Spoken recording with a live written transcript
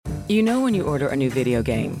You know when you order a new video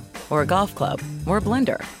game, or a golf club, or a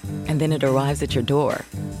blender, and then it arrives at your door,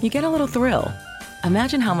 you get a little thrill.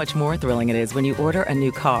 Imagine how much more thrilling it is when you order a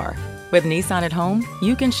new car. With Nissan at home,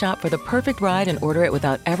 you can shop for the perfect ride and order it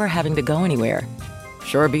without ever having to go anywhere.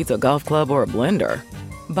 Sure beats a golf club or a blender.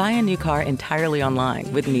 Buy a new car entirely online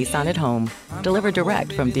with Nissan at home. Delivered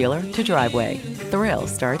direct from dealer to driveway. Thrill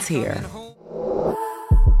starts here.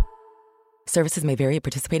 Services may vary at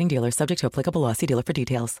participating dealers, subject to applicable law. See dealer for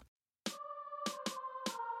details.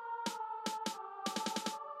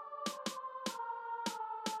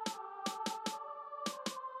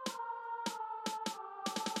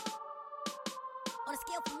 On a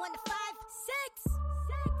scale from 1 to 5, 6.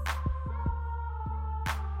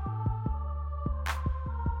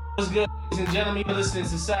 What's good, ladies and gentlemen? You're listening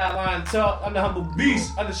to Sideline Talk. I'm the humble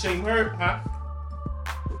beast. I'm the Shane Hurt, huh?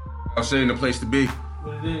 I'm saying the place to be.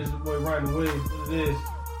 What it is, the boy Ryan Williams. What it is.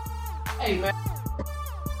 Hey, man.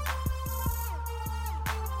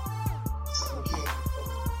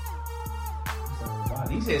 Wow,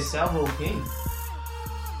 he said Salvo King.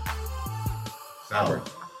 Salvo.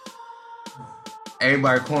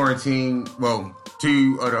 Everybody quarantined. Well,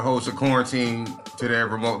 2 of the hosts are quarantined to their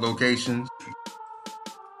remote locations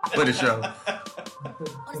for the show. On a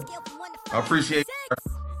scale from 1 to 5, I appreciate 6.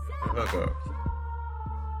 the hookup.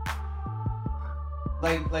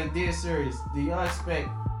 Like, dead serious. Do y'all expect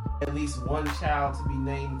at least one child to be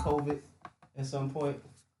named COVID at some point?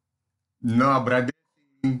 No, but I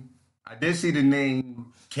did see the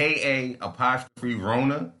name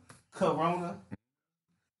K.A.Rona. Corona?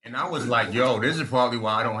 And I was like, yo, this is probably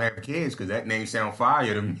why I don't have kids, because that name sound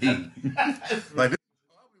fire to me. Like, this is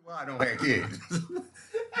probably why I don't have kids.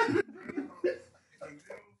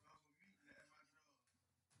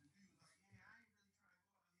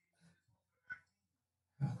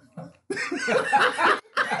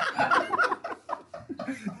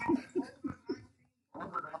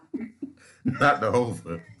 Not the whole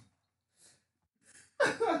thing.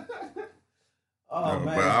 Oh, No,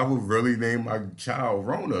 man. but I would really name my child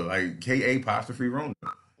Rona, like K.A.Rona.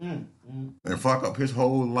 And fuck up his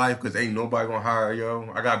whole life because ain't nobody gonna hire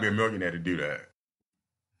yo. I gotta be a millionaire to do that.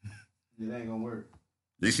 It ain't gonna work.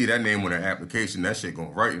 You see that name on the application, that shit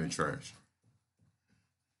going right in the trash.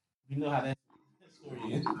 You know how that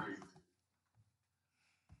story is. Oh,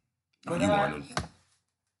 But, you want to...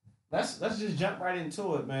 Let's just jump right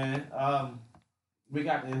into it, man. We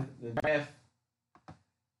got the draft.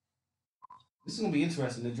 This is gonna be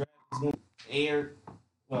interesting. The draft is gonna air,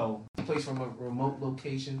 place from a remote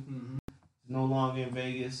location. Mm-hmm. No longer in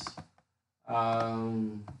Vegas. I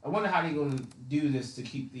wonder how they're gonna do this to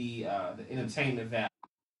keep the entertainment value.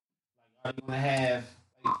 Like, are they gonna have?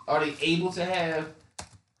 Like, are they able to have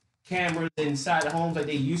cameras inside the homes like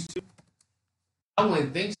they used to? I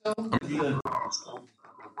wouldn't think so.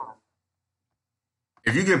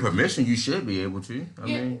 If you get permission, you should be able to. I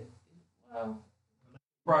mean, well,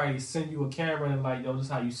 Probably send you a camera and like, yo, this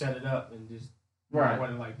is how you set it up and just right.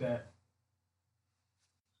 run it like that.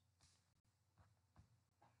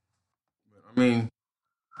 I mean,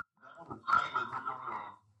 that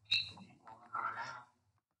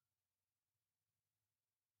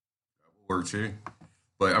would work too.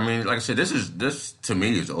 But I mean, like I said, this to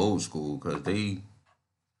me is old school because they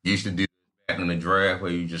used to do back in the draft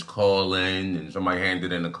where you just call in and somebody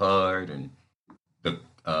handed in a card and the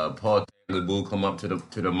Paul Taylor Boo come up to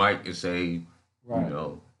the mic and say, Right. you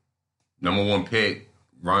know, number 1 pick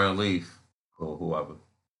Ryan Leaf or whoever.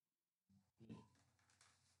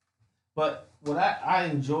 But what I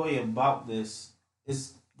enjoy about this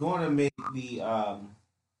is going to make the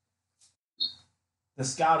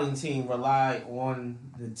scouting team rely on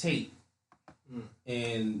the tape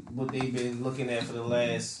and what they've been looking at for the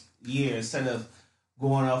last year instead of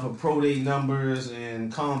going off of pro day numbers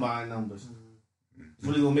and combine numbers. It's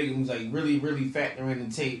really gonna make them like really, really factor in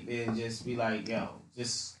the tape and just be like, yo,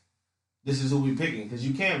 this is who we picking because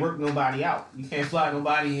you can't work nobody out. You can't fly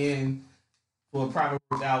nobody in for a private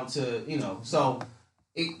workout to, you know. So,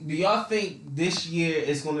 do y'all think this year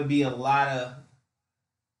is going to be a lot of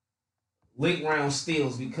late round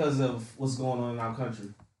steals because of what's going on in our country?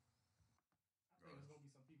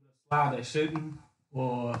 Slide that shouldn't,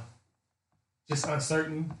 or just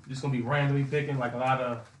uncertain. Just gonna be randomly picking. Like a lot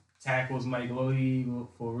of tackles might leave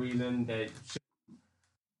for a reason that.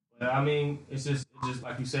 But I mean, it's just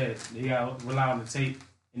like you said. They gotta rely on the tape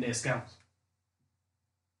and their scouts.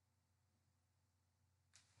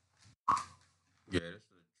 Yeah, that's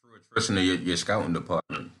the true attrition of your scouting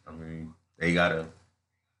department. I mean, they gotta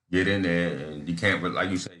get in there, and you can't, like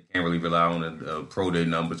you said, you can't really rely on the pro day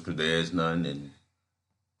numbers because there's none. And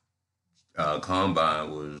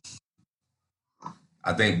combine was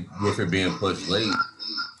I think with it being pushed late,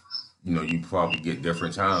 you probably get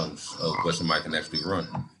different times of what somebody can actually run.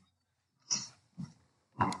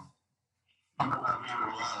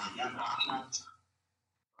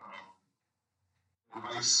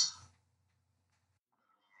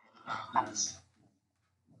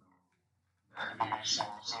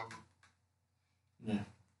 Yeah.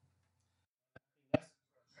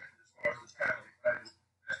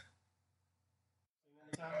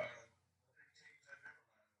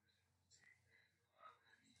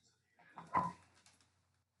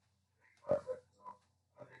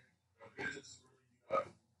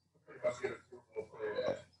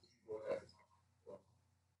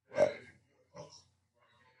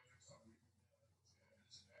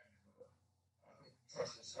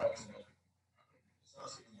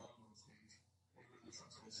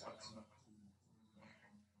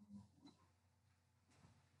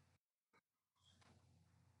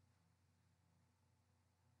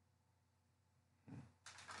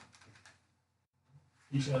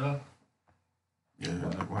 You shut up. Yeah,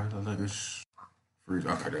 why the Lakers freeze?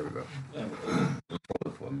 Okay, there we go. Yeah. Hold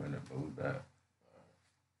it for a minute, but we back.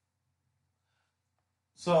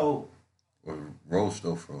 So, Well, Rose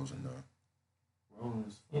still frozen though.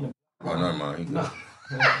 You know. Oh, never mind. He no.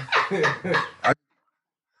 good.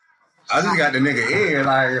 I just got the nigga in,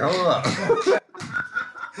 like, hold up.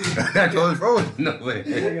 That's what's frozen. No way.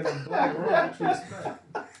 Nigga, the black room, what you expect?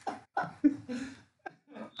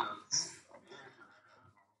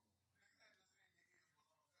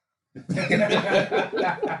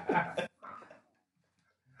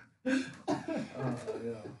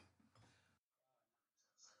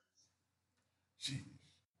 Jeez.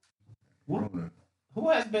 Who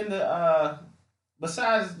has been the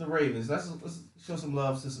besides the Ravens? Let's show some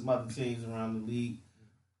love to some other teams around the league.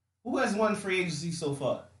 Who has won free agency so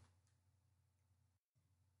far?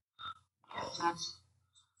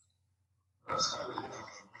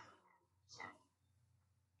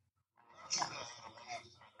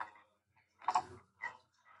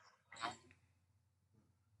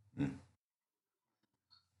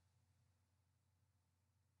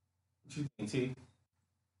 What you think, T?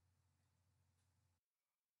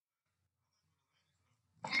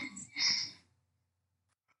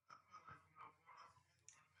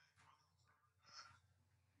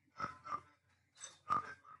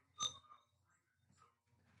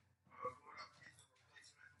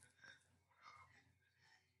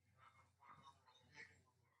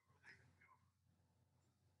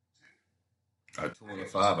 At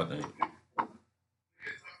 205, I think.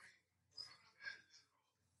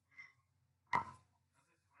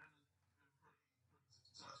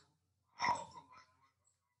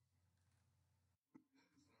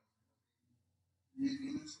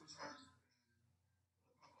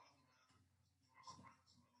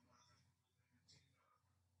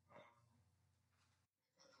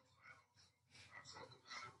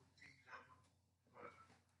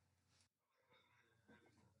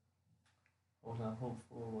 Hold on, hope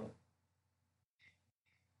for what?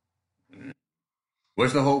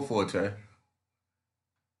 What's the hope for, Tay?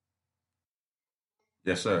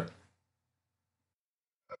 Yes, sir.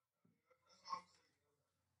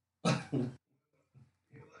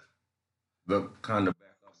 Look kind of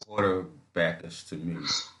backup quarterback-ish to me.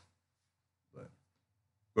 But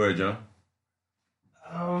go ahead, John.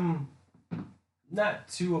 Not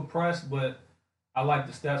too impressed, but I like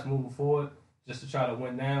the steps moving forward. Just to try to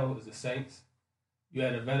win now is the Saints. You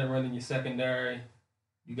had a veteran in your secondary.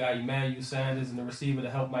 You got Emmanuel Sanders and the receiver to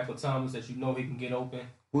help Michael Thomas that you know he can get open.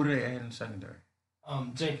 Who do they add in the secondary?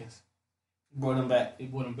 Jenkins. Brought him back. They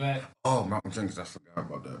brought him back. Oh, Malcolm Jenkins. I forgot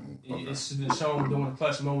about that. Okay. It's been shown during the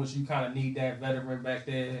clutch moments you kind of need that veteran back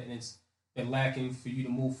there, and it's been lacking for you to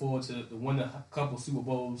move forward to win a couple Super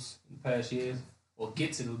Bowls in the past years or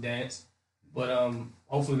get to the dance. But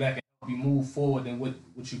hopefully that can help you move forward than what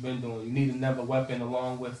you've been doing. You need another weapon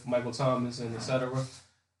along with Michael Thomas and etc.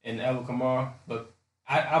 and Alvin Kamara. But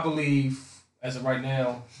I believe as of right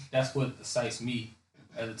now, that's what excites me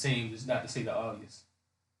as a team. Is not to say the obvious.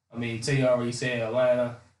 I mean, Tay already said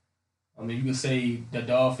Atlanta. I mean, you can say the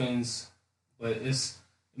Dolphins, but it's.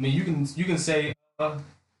 I mean, you can say the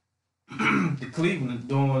Cleveland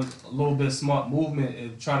doing a little bit of smart movement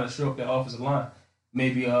and trying to shore up their offensive line.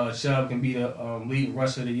 Maybe Chubb can be the lead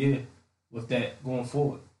rusher of the year with that going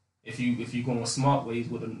forward. If you going smart ways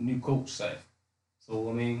with a new coach staff. So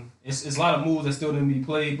I mean, it's a lot of moves that still need to be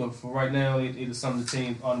played, but for right now, it is some of the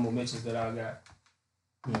team honorable mentions that I got.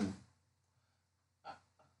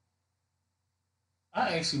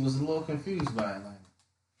 I actually was a little confused by Atlanta.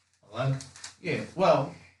 Atlanta? Yeah,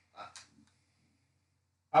 well,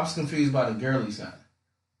 I was confused by the Gurley sign.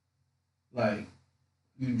 Like,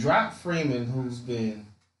 you drop Freeman, who's been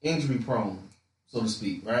injury prone, so to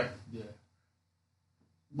speak, right? Yeah.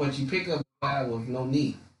 But you pick up a guy with no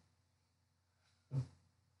knee.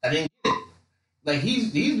 I didn't get it. Like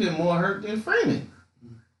he's been more hurt than Freeman.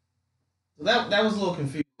 So that was a little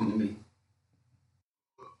confusing to me.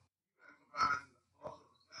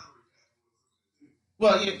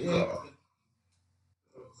 Well, yeah.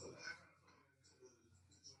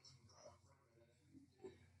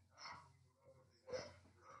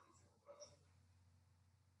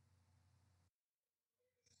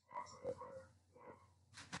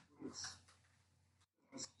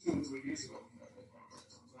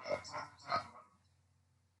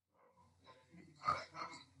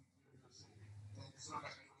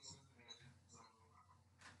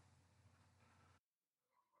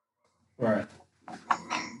 Right.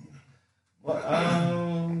 Well,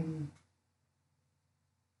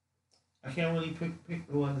 I can't really pick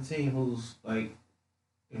one team who's like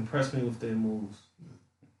impressed me with their moves.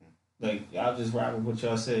 Like I'll just rock with what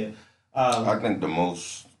y'all said. I think the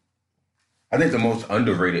most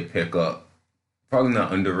underrated pickup, probably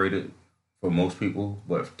not underrated for most people,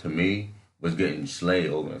 but to me, was getting Slay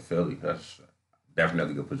over in Philly. That's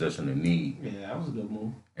definitely a position to need. Yeah, that was a good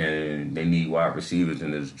move. And they need wide receivers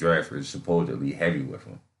in this draft is supposedly heavy with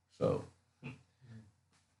them. So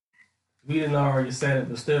We didn't already said it,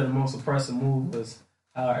 but still the most impressive move was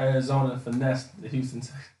how Arizona finessed the Houston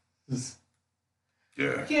Texans.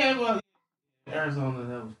 yeah. Yeah, well, Arizona,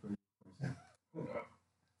 that was pretty. Damn.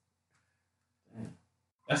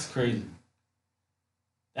 That's crazy.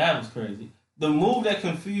 That was crazy. The move that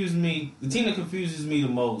confused me, the team that confuses me the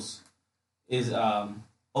most is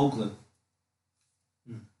Oakland.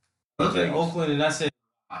 Look at Oakland, and I said,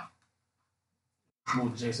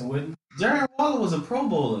 Move Jason Witten. Darren Waller was a Pro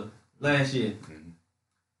Bowler last year.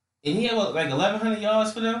 And he had like 1,100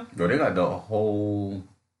 yards for them. Bro, they got the whole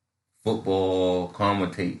football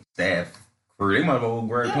commentate staff crew. They might as well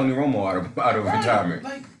grab Tony Romo out of retirement.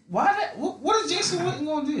 Like, why that? What is Jason Witten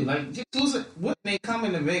going to do? Like, Jason Witten ain't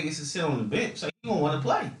coming to Vegas to sit on the bench. Like, he going to want to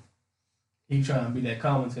play. He trying to be that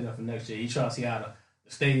commentator for next year. He trying to see how the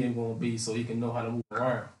stadium going to be so he can know how to move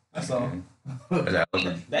around. That's all.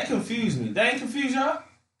 That confused me. That ain't confused y'all?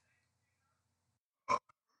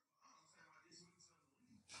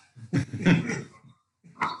 Because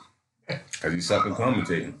he suck at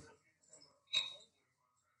commentating.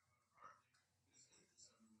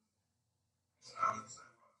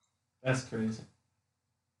 That's crazy.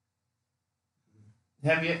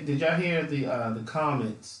 Did y'all hear the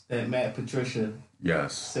comments that Matt Patricia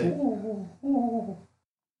Yes. said?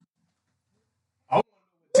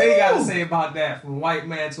 What you got to say about that from a white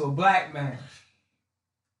man to a black man?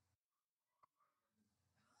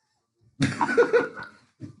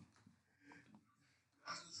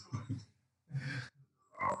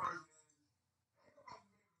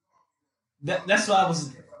 That's what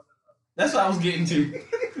I was getting to.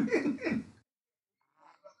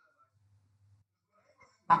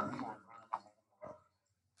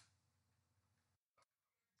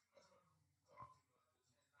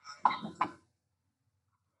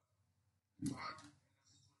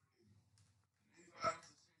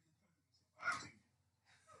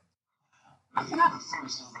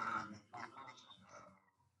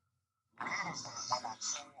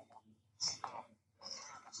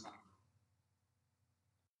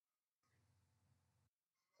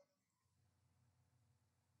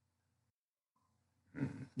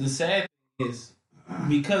 The sad thing is,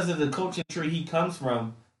 because of the coaching tree he comes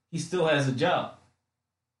from, he still has a job.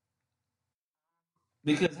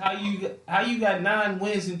 Because how you got 9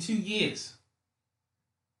 wins in 2 years?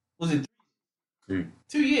 Was it 3?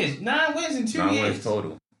 2 years? 9 wins in 2 9 years wins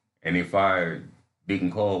total. And they fired Deacon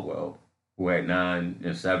Caldwell, who had 9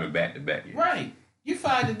 and 7 back-to-back years. Right. You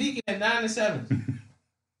fired the Deacon at 9 and 7.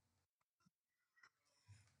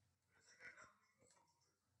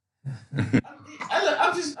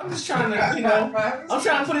 I'm just trying to, I'm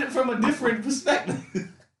trying to put it from a different perspective.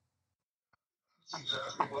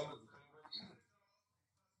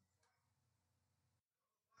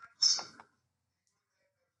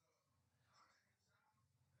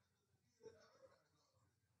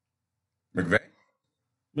 McVay?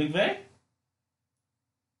 McVay?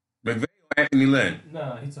 McVay or Anthony Lynn?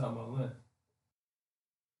 Nah, he talking about Lynn.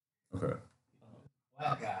 Okay.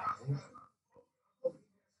 Black guy.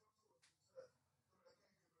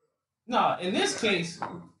 No, in this case,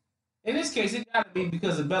 it got to be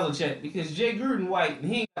because of Belichick. Because Jay Gruden white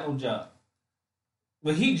and he ain't got no job.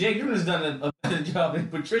 But Jay Gruden's done a better job than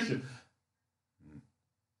Patricia.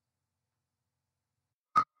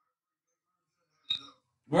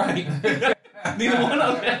 Right. Neither one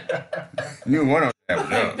of them. Neither one of them have a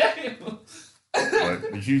job. Damn.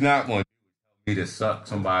 But you not want me to suck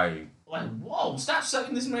somebody. Like, whoa, stop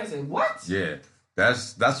sucking this man. Say, what? Yeah,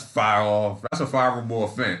 that's fire off. That's a fireable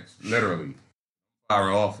offense, literally. Fire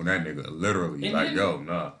off on that nigga, literally. And like, then- yo,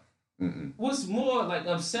 nah. Mm-mm. What's more like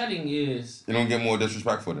upsetting is You don't get more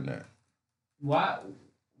disrespectful than that. why.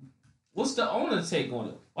 What's the owner take on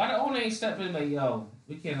it? Why the owner ain't stepping in like, yo,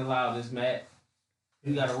 we can't allow this, Matt.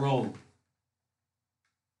 We got to roll.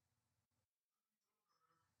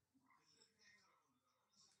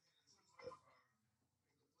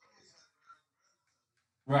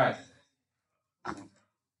 Right.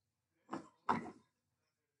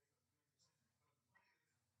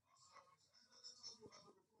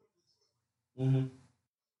 Mm-hmm.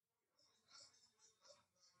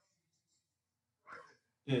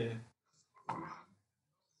 Yeah.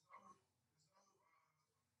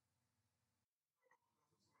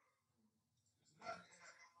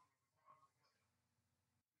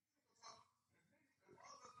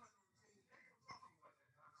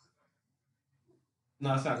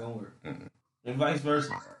 No, it's not gonna work. And vice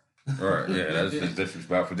versa. Right, yeah, that's just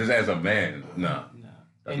disrespectful. Just as a man, nah. Nah.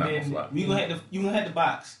 That's And not then gonna fly. You gonna have to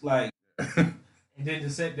box like. And then to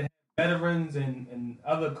set the veterans and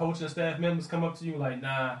other coaching staff members come up to you like,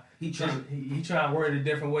 nah, He trying. he trying to word it a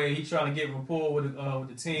different way. He trying to get rapport with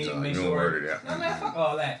the team. No, make you don't sure. word it out. No man, fuck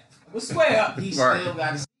all that. We'll square up. He Right. still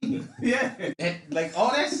got to see you. Yeah. And, like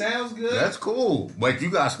all that sounds good. That's cool, but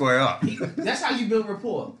you got to square up. That's how you build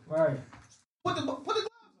rapport. Right. Put the gloves on.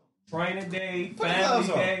 Training day, Put the family gloves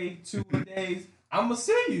on. day, tour days. I'ma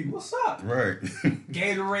see you. What's up? Right.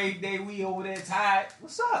 Gatorade day, we over there tired.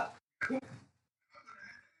 What's up?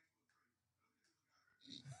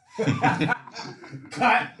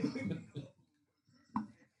 Cut.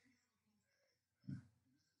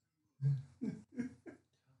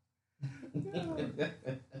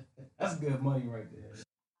 That's good money right there.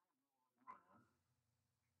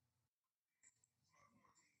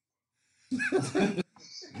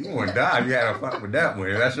 You want to die, you had to fuck with that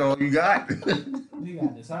one. That's all you got. You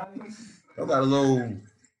got this, honey. Y'all got a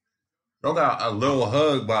little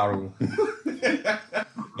hug bottle.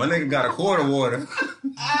 My nigga got a quart of water.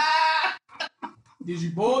 Did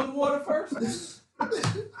you boil the water first?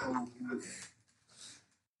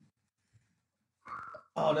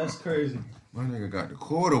 Oh, that's crazy. My nigga got the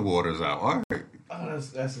quart of waters out. All right. Oh,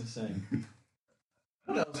 that's insane.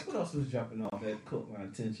 What else was jumping off that caught my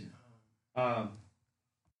attention?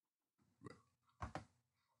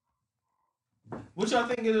 What y'all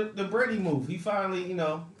think of the Brady move? He finally,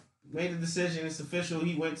 made a decision. It's official.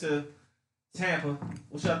 He went to Tampa.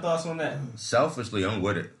 What's your thoughts on that? Selfishly, I'm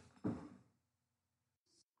with it.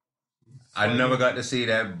 I never got to see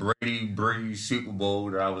that Brady Breeze Super Bowl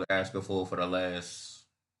that I was asking for the last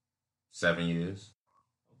 7 years.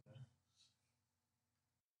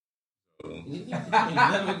 You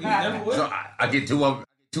never will. So I get two a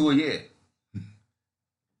year.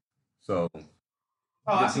 So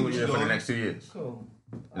I get see two a what year you're for the doing. next 2 years. Cool.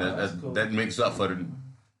 And That's cool. that makes up for the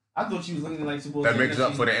I thought you was leaning like Super Bowl. that makes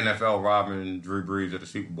up for the NFL robbing Drew Brees of the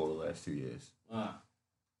Super Bowl the last 2 years. I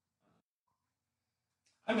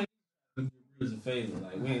mean, Drew Brees a favor.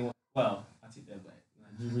 Like we ain't. Well, I take that back.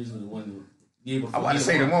 Like, Drew Brees was the one who gave. I want to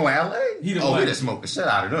say the one with LA. He the Oh, one. we just smoked the shit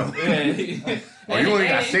out of them. Yeah. Oh, you only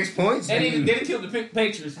got 6 points? And You they killed the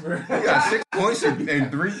Patriots, bro. got 6 points in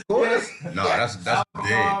 3 quarters? No, that's dead.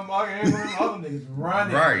 Mark Ingram, all them niggas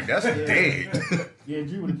running. Right, that's dead. Yeah,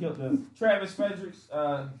 Drew would have killed them. Travis Fredericks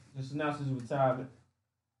just announced his retirement.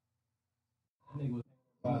 That nigga was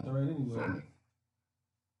 5'3" anyway.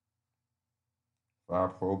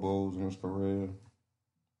 5 Pro Bowls in his career.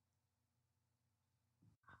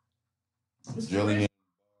 Jillian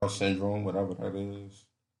syndrome, whatever that is.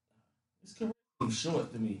 His career seemed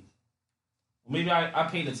short to me. Or maybe I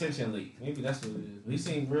paid attention late. Maybe that's what it is. But he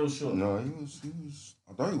seemed real short. No, he was.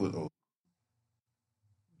 I thought he was old.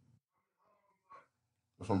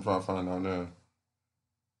 That's what I'm trying to find out now.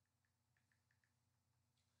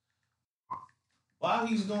 While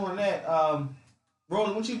he's doing that,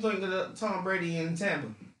 Roland, what you think of Tom Brady in Tampa?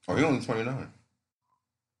 Oh, he only 29.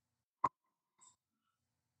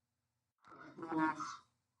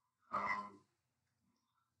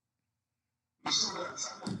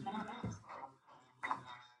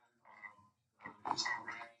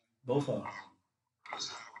 Both of them.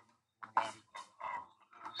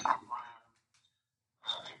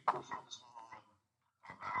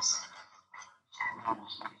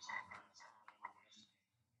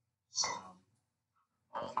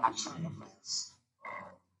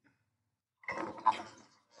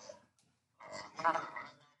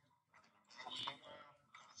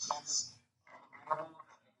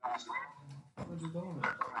 doing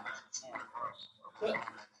But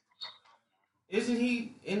isn't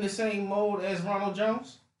he in the same mode as Ronald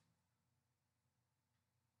Jones?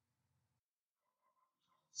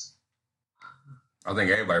 I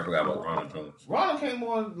think everybody forgot about Ronald Jones. Ronald came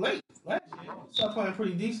on late last year. He started playing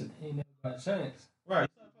pretty decent. He ain't never got a chance. Right.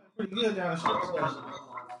 He started playing pretty good down the stretch last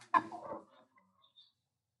year.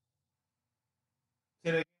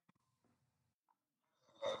 Say that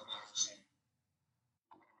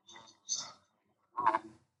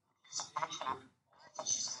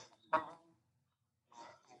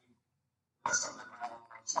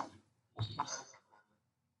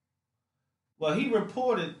Well, he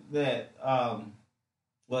reported that.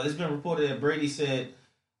 Well, it's been reported that Brady said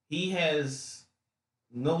he has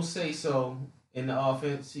no say so in the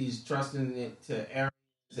offense. He's trusting it to Arians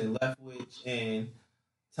and Leftwich and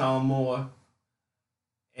Tom Moore.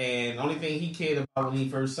 And the only thing he cared about when he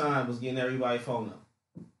first signed was getting everybody's phone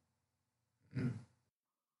number.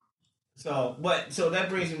 So that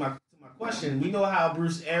brings me to my question. We know how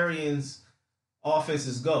Bruce Arians'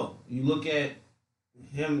 offenses go. You look at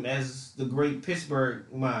him as the great Pittsburgh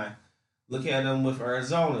mind. Look at him with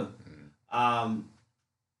Arizona.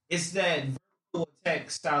 It's that vertical attack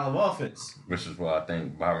style of offense. Which is why I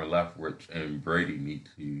think Byron Leftwich and Brady need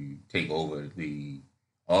to take over the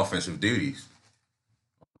offensive duties.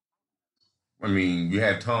 I mean, you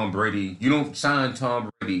have Tom Brady. You don't sign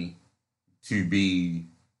Tom Brady to be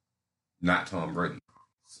not Tom Brady.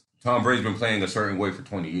 Tom Brady's been playing a certain way for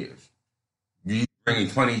 20 years. You bringing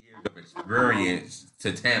 20 years of experience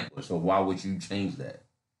to Tampa, so why would you change that?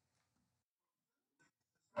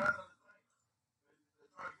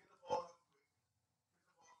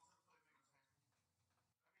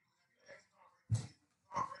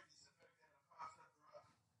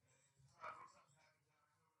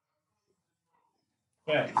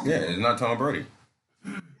 Right. Yeah, it's not Tom Brady.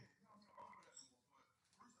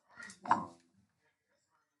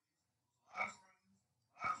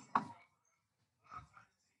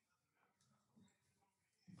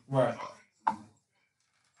 Right.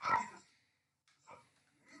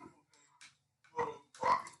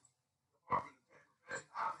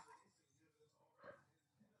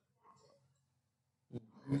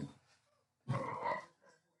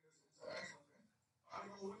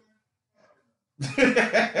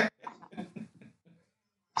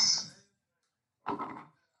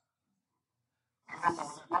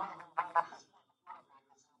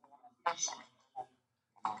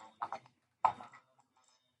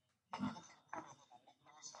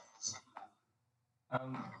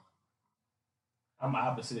 I'm I'm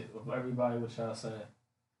opposite of everybody what y'all saying.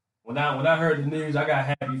 When I heard the news, I got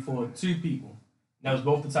happy for two people. That was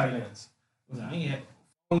both the tight ends. Yeah.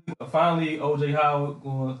 Finally, OJ Howard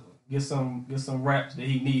going to get some reps that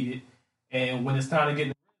he needed, and when it's time to get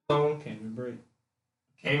in the zone, Cameron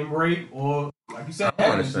Brate, or like you said, I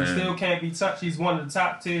Evans, he understand. still can't be touched. He's one of the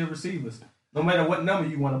top tier receivers. No matter what number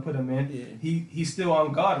you want to put him in, he's still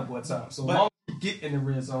unguardable at times. So But- as long as you get in the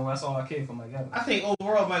red zone, that's all I care for Mike Evans. I think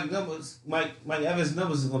overall Mike Evans'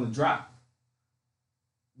 numbers are going to drop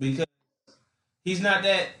because he's not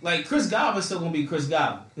that like Chris Godwin's still going to be Chris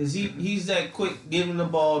Godwin because he's that quick, give him the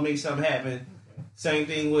ball, make something happen. Same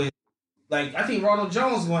thing with like I think Ronald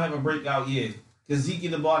Jones is going to have a breakout year because he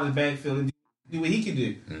get the ball in the backfield and do what he can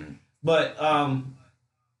do. But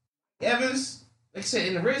Evans, like I said,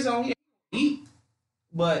 in the red zone, he eat.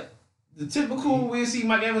 But the typical we'll see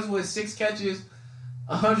Mike Evans with 6 catches,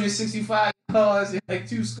 165 yards, and like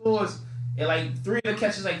 2 scores, and like 3 of the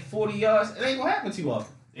catches like 40 yards. It ain't gonna happen too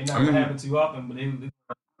often. They're not going to happen too often, but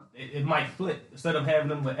it might flip. Instead of having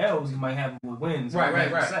them with L's, you might have them with wins. Right.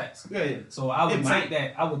 Sacks. Yeah. So I would It take might.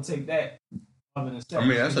 that. I would take that. Other than sacks. I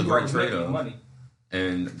mean, that's a You great always make trade-off. money.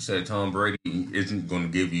 And like you said Tom Brady isn't going to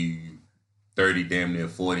give you 30, damn near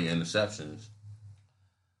 40 interceptions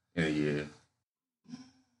in a year.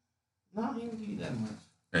 No, he don't give you that much.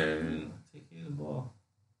 And Take care of the ball.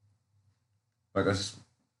 like I s-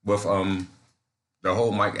 with the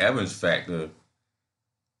whole Mike Evans factor,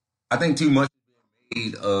 I think too much is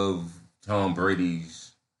being made of Tom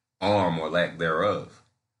Brady's arm or lack thereof.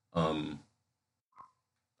 I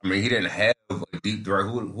mean, he didn't have a deep threat.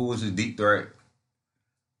 Who was his deep threat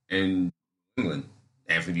in England?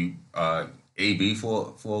 Anthony AB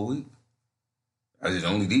for a week. That's his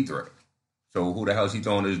only deep threat. So who the hell is he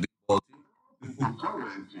throwing his deep ball to?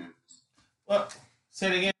 Well, say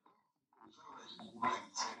it again.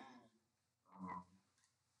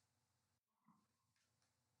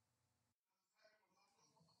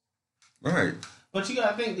 Right. But you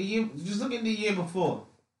gotta think just look at the year before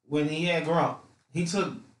when he had Gronk. He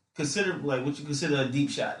took considerable like what you consider a deep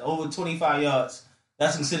shot, over 25 yards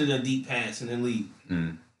That's considered a deep pass in the league.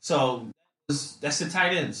 Mm. So that's the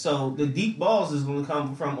tight end. So the deep balls is going to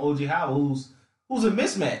come from OJ Howard, who's a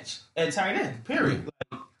mismatch at tight end. Period.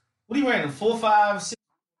 Like, what are you running? 4, 5, 6?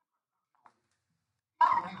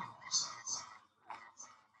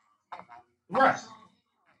 Right.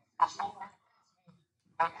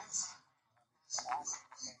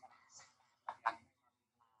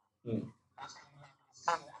 Mm.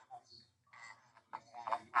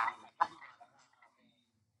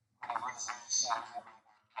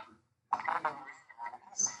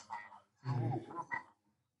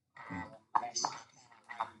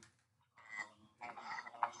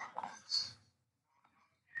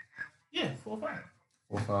 Yeah, 4, 5.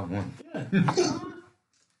 4-5-1. Yeah.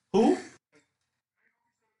 Who?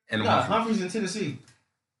 And Nah, Humphreys in Tennessee.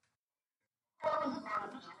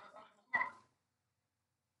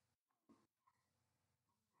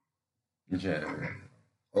 Yeah.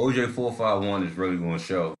 OJ 4-5-1 is really going to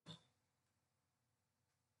show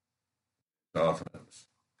the offense.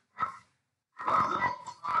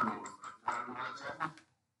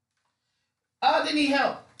 They need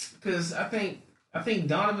help because I think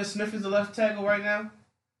Donovan Smith is the left tackle right now.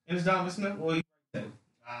 And it's Donovan Smith or he right tackle?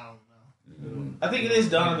 I don't know. I think it is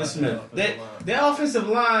Donovan Smith. Their offensive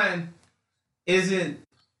line isn't.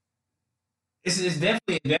 It's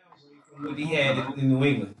definitely a downgrade from what he had in New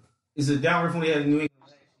England. It's a downgrade from what he had in New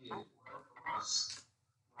England last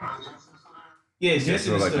year. Yeah,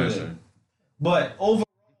 Jensen is still there. But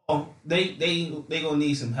overall, they gonna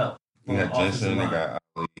need some help. You got Jensen, they got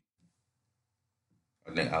Ali.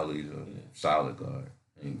 I think Ali's a solid guard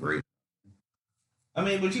and great. I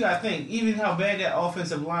mean, but you gotta think, even how bad that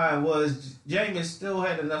offensive line was, Jameis still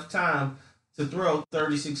had enough time to throw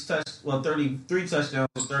 33 touchdowns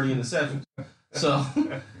with 30 interceptions. So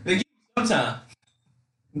they give him some time.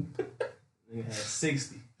 They had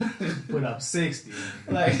 60. Put up 60.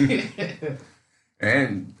 Like,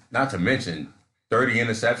 and not to mention 30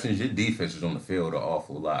 interceptions, your defense is on the field an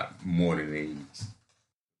awful lot more than they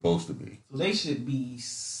supposed to be. So they should be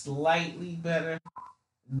slightly better,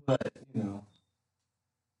 but you know.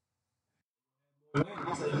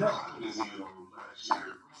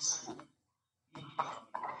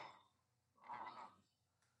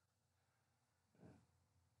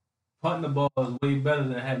 Punting the ball is way better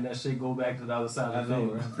than having that shit go back to the other side of the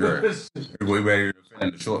field. Right? It's way better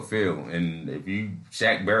than the short field. And if you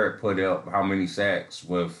Shaq Barrett put up how many sacks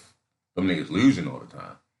with them niggas losing all the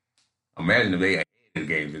time, imagine if they had the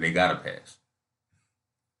games and they got to pass.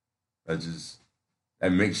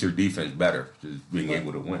 That makes your defense better, just being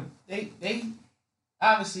able to win. They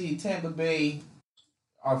obviously Tampa Bay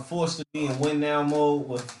are forced to be in win now mode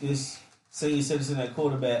with this senior citizen at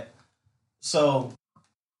quarterback. So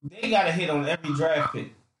they got to hit on every draft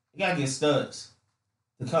pick. They got to get studs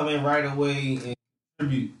to come in right away and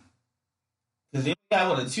contribute. Because they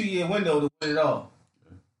got, a 2-year window to win it all.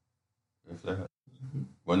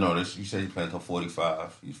 Well, no, you said he's playing until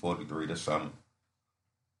 45. He's 43 this summer.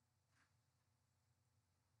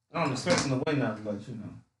 I don't expect him to win nothing, but you know.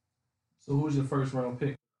 So who's your first round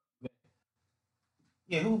pick?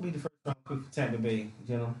 Yeah, who will be the first round pick for Tampa Bay,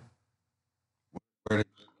 gentlemen? I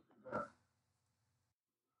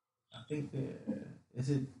think is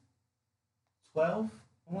it 12?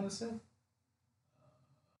 I want to say.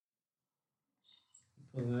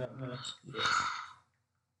 Pulling it up now.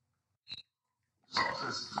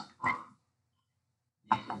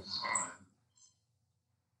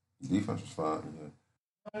 Defense was fine. Yeah.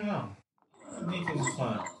 I don't know. Defense is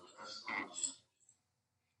fine.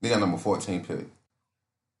 They got number 14 pick.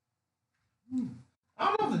 I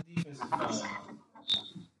don't know if the defense is fine.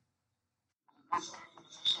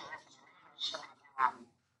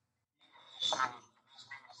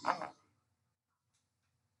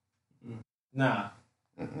 Nah.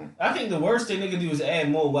 Mm-mm. I think the worst thing they can do is add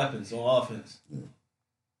more weapons on offense. Yeah.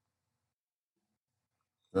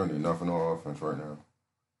 They don't need nothing on offense right now.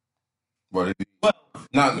 But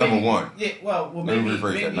not maybe, number one. Yeah, well Let me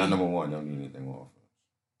rephrase that. Not number one. They don't need anything on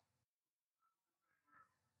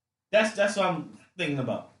offense. That's what I'm thinking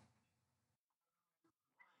about.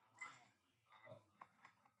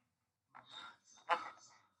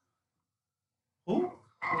 Who?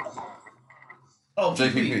 Oh,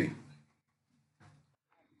 JPP.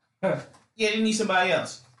 Yeah, they need somebody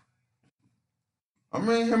else. I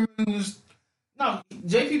mean, him and his... No,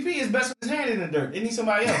 JPP is best with his hand in the dirt. They need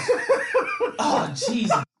somebody else. Oh,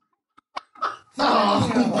 Jesus. Oh,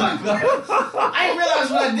 my God. I didn't realize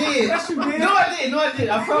what I did. Yes, you did. No, I did.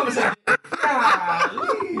 I promise I did.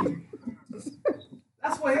 Golly.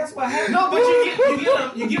 That's what happened. No, but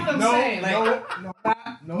you get what I'm saying. Like,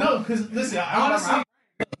 No, because listen, honestly,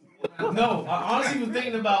 No, I honestly was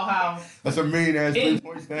thinking about how That's a mean ass It-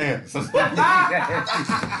 3-point stance.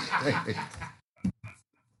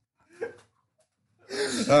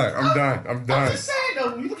 All right, I'm done. I'm I'm done. just saying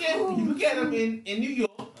though, when you look at them in New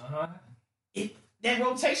York, Uh-huh. that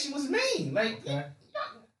rotation was mean. Like Okay.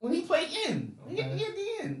 when he played in, he Okay. at the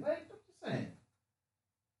end. Like I'm just saying.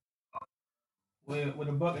 Where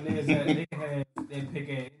the Buccaneers at, they pick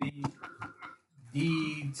any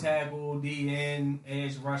D tackle, D end,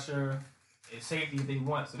 edge rusher, and safety if they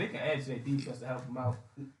want, so they can add to their defense to help them out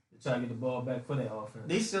to try to get the ball back for their offense.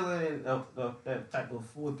 They still in that type of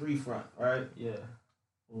 4-3 front, right? Yeah.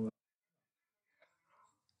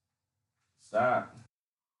 Stop.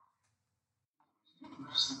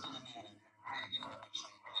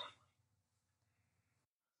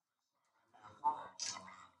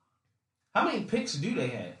 How many picks do they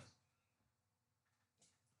have?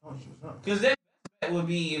 Because that would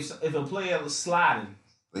be if a player was sliding.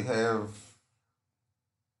 They have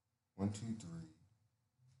 1, 2, 3.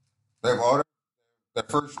 They have all the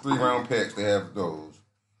first 3 round picks. They have those.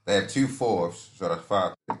 They have 2 fourths, so that's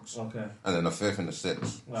 5 picks, Okay. and then a 5th and a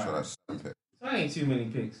 6th, Right. so that's 7 picks. That ain't too many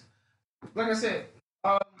picks. Like I said,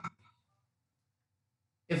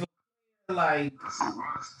 if a player like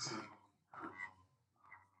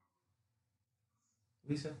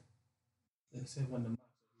Lisa, They said when the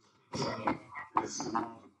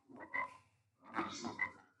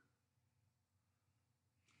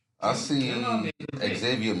I see Him and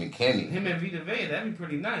Xavier McKinney. him and Vita Vea, that'd be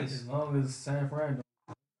pretty nice. as long as San Fran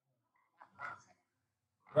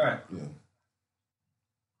Right. Yeah.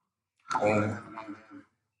 Oh,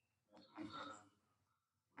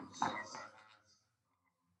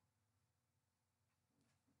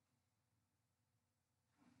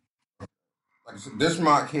 like I said, this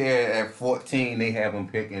mock here at 14, they have him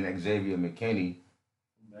picking Xavier McKinney.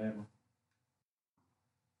 Man.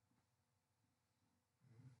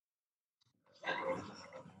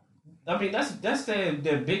 I mean, that's their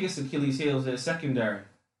biggest Achilles heel is their secondary.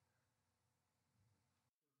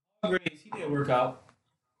 Graves, he didn't work out.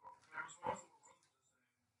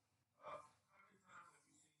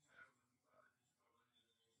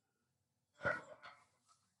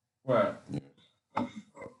 Right.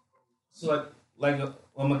 So like a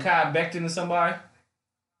Mekhi Becton or somebody.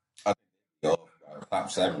 Yo,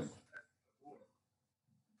 top 7.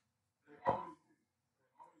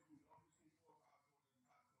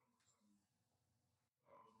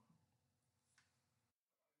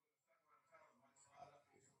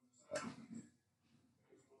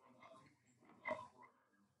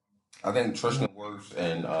 I think Tristan Wirfs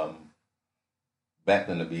and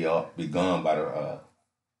Becton to be gone by the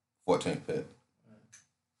 14th pick.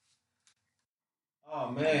 Oh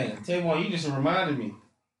man, tell you what, you just reminded me.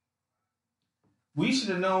 We should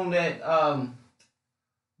have known that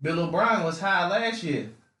Bill O'Brien was high last year.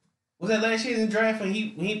 Was that last year in the draft when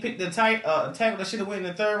he picked the tackle that should have went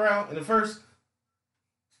in the 3rd round in the first?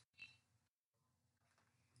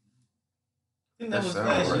 I think that was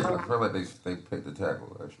last right. year. I feel like they picked the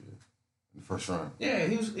tackle last year in the 1st round. Yeah,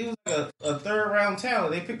 he was like a 3rd round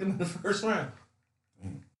talent. They picked him in the 1st round.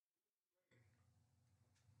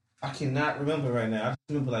 I cannot remember right now. I just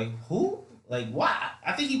remember like who? Like why?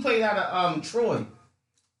 I think he played out of Troy.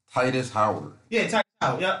 Titus Howard, Yeah, Titus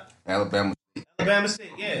Howard. Yep. Alabama. Alabama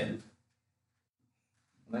State, yeah.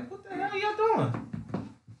 Like, what the hell y'all doing?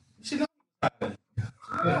 You should know about it.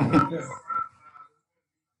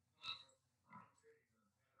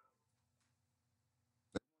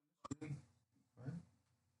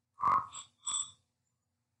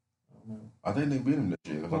 I think they beat him this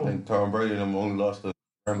year. I think Tom Brady and them only lost to the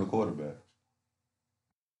quarterbacks.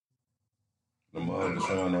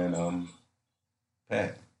 Deshaun and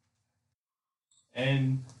Pat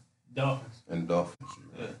and Dolphins. and Dolphins.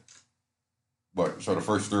 Yeah. But so the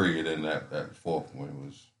first 3, and then that 4th one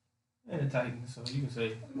was. And the Titans, so you can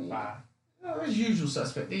say 5. No, it's usual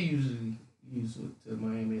suspect. They usually use it to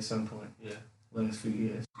Miami at some point. Yeah. Last few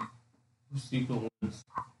years. Super ones.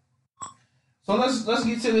 So let's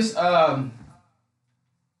get to this.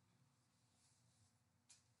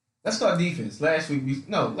 Let's start defense. Last week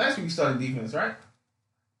we started defense, right?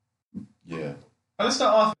 Yeah. Let's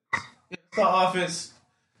start offense. Yeah, let's start offense.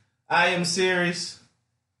 I am serious.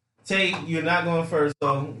 Tate, you're not going first,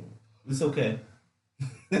 so it's okay.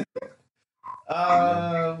 We're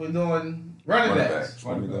doing running backs.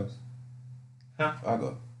 Want me to go? Huh? I'll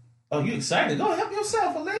go. Oh, you excited? Go help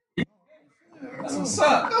yourself a little. That's what's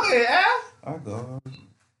up. Go ahead, Al. I'll go.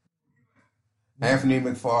 Anthony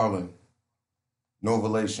McFarland. No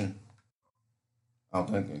relation. I don't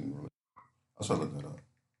think any relation. I should look that up.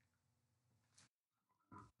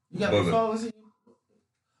 You got Booger. McFarland?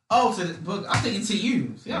 Oh, to the book. I'm thinking to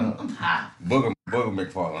you. See, I'm high. Booger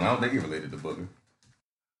McFarland. I don't think he related to Booger.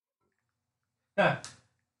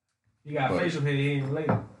 He got facial hair. He ain't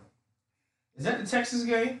related. Is that the Texas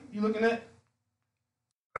game you looking at?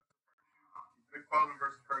 McFarland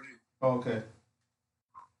versus Purdue. Oh, okay.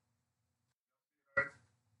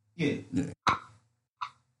 Yeah.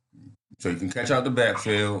 So you can catch out the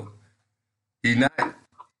backfield. He's not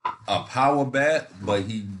a power back, but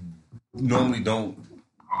he normally don't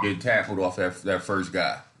get tackled off that first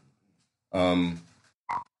guy.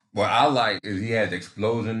 What I like is he has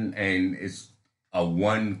explosion and it's a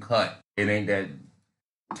one cut. It ain't that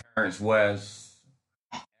Terrence West,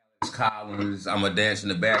 Alex Collins, I'm a dance in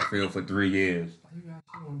the backfield for 3 years.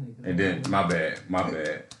 And then, my bad.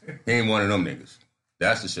 He ain't one of them niggas.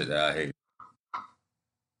 That's the shit that I hate.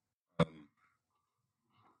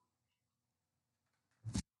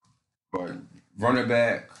 But running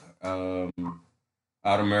back out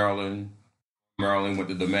of Maryland with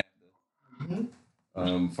the Demanda.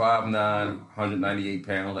 5'9", 198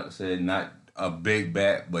 pounds. Like I said, not a big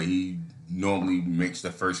back, but he normally makes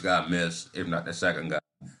the first guy miss, if not the second guy.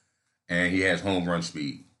 And he has home run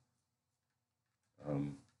speed.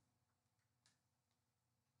 I'm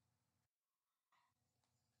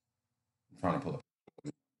trying to pull up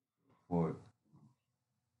for it.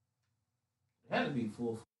 It had to be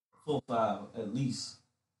full 5 at least.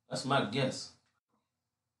 That's my guess.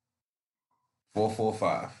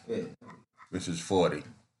 4.45. Yeah. Which is 40.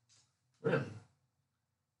 Really?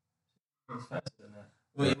 It's faster than that.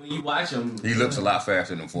 When you watch him, He looks a lot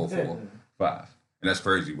faster than 4.45. And that's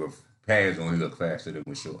crazy. With pads on, he look faster than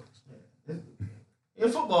with shorts. He's a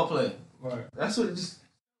football player. Right. That's what it just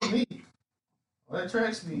me. All that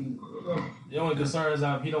track speed. The only concern is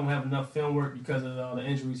he don't have enough film work because of all the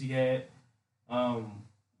injuries he had.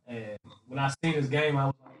 And when I seen his game, I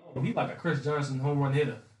was like, oh, he's like a Chris Johnson home run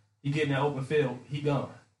hitter. He get in that open field, he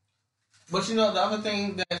gone. But you know the other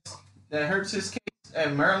thing that hurts his case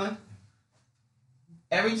at Maryland.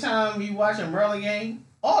 Every time you watch a Maryland game,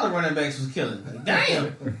 all the running backs was killing. Like,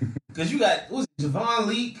 damn, because you got Javon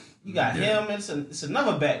Leak, you got him. It's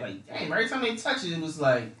another back. Like damn, every time they touch it, it was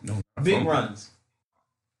like big runs.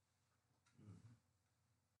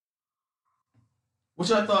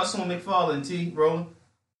 What's your thoughts on McFarland, T. Roland?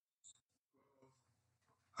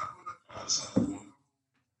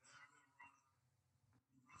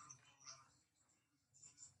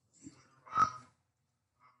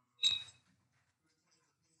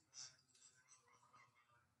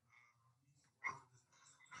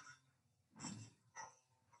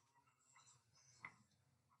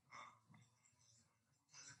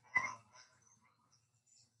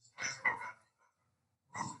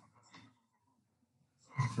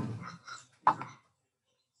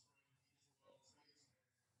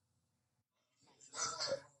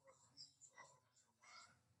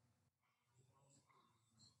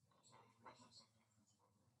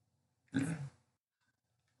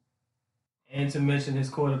 And to mention his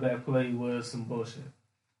quarterback play was some bullshit.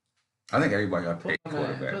 I think everybody got paid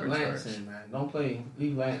quarterback. Put Lance in, man. Don't play.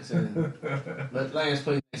 Leave Lance in. Let Lance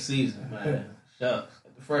play next season, man. Shucks.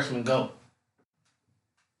 Let the freshman go.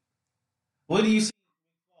 What do you see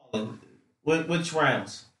which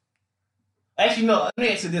rounds? Actually, no. Let me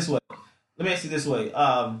ask it this way.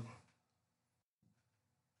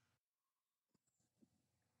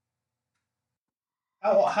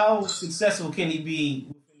 How successful can he be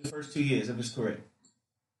within the first 2 years if it's correct?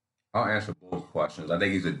 I'll answer both questions. I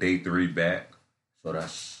think he's a day 3 back, so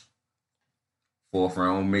that's 4th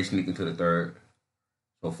round. May sneak into the 3rd,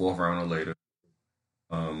 so 4th round or later.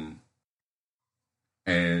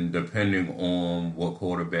 And depending on what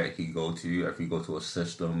quarterback he go to, if he go to a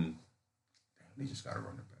system, they just got to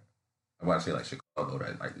run it back. I'm about to say like Chicago,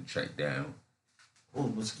 that like to check down. Oh,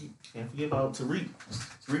 but can't forget about Tariq.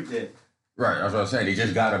 Tariq that. Right, that's what I'm saying. He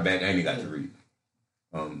just got a back and he got Tariq.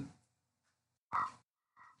 You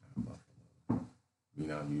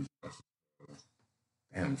know, I'm using.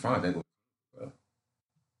 Damn, I'm trying to think of.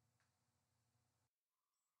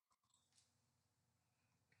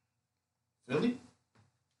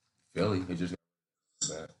 Philly, he just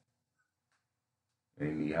got back. And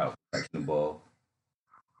he need help catching the ball.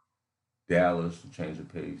 Dallas, change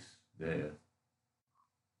of pace there.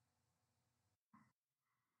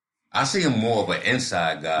 I see him more of an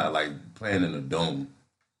inside guy, like playing in the dome.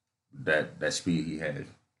 That speed he has.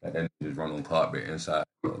 Like that just run on carpet inside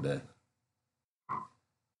all day.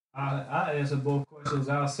 I answer both questions.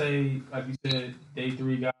 I'll say, like you said, day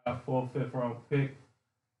 3 guy, 4th, 5th round pick.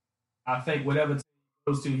 I think whatever team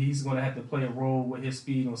he goes to, he's going to have to play a role with his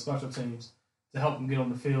speed on special teams to help him get on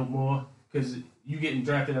the field more. because you getting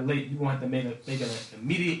drafted late, you gonna have to make an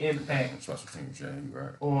immediate impact Special teams, yeah, you're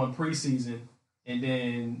right. on preseason, and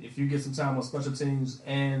then if you get some time on special teams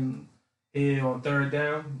and here on third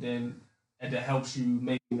down, then that helps you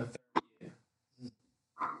make the third year.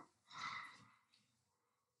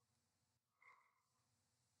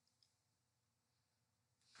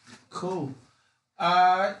 Cool.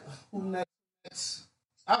 Alright. Who next?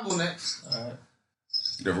 I'll go next. Alright.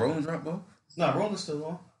 The Rolling drop off? No, Rolling's still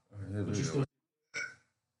on. But you still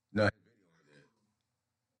No.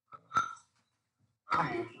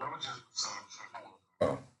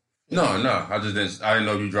 Oh. No. I didn't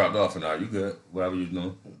know you dropped off or not. You good. Whatever you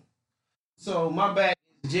doing. So my bad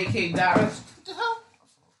is J.K. Dobbins.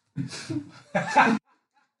 What the hell?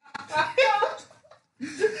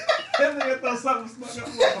 that nigga thought something snuck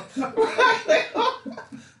up.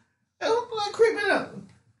 It looked like creeping up.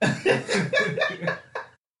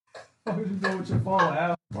 What you doing with your phone,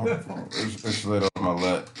 Al? It's slid off my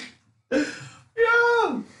lap.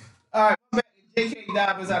 Yo! Alright, my bad is J.K.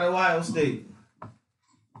 Dobbins out of Ohio State.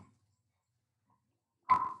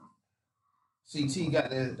 CT got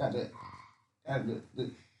this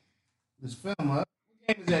film up. What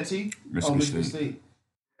game is that, T? Mississippi State.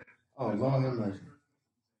 Oh, Lord have mercy.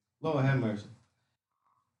 Lord have mercy.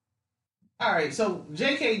 All right, so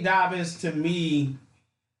J.K. Dobbins to me,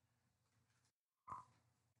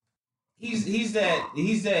 he's that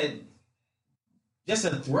just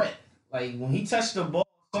a threat. Like when he touched the ball,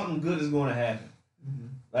 something good is going to happen. Mm-hmm.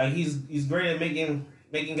 Like he's great at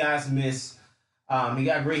making guys miss. He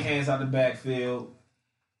got great hands out the backfield.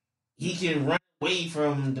 He can run away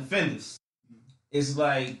from defenders. It's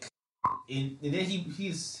like, and then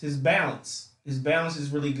his balance. His balance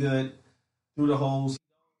is really good through the holes.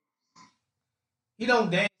 He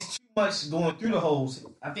don't dance too much going through the holes.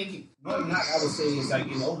 I think one knock I would say is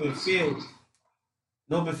like in the open field.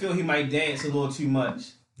 In open field, he might dance a little too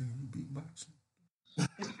much.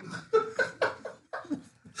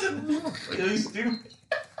 Yo, you stupid.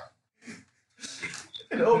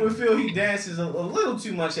 In the open field, he dances a little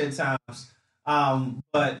too much at times.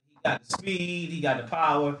 But he got the speed, he got the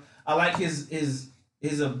power. I like his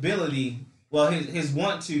ability. Well, his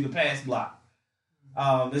want to the pass block.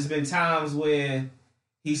 There's been times where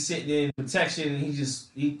he's sitting in protection and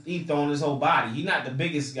he throwing his whole body. He's not the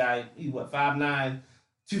biggest guy. He's 5'9",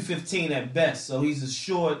 215 at best. So he's a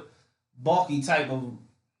short, bulky type of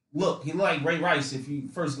look. He look like Ray Rice if you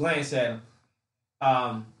first glance at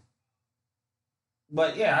him.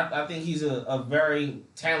 But yeah, I think he's a very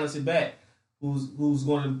talented back who's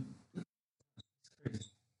going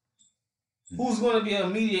to be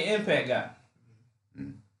an immediate impact guy.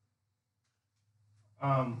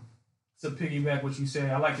 To piggyback what you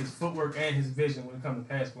said, I like his footwork and his vision when it comes to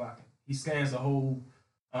pass blocking. He scans the whole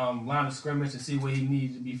line of scrimmage to see where he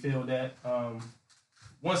needs to be filled at.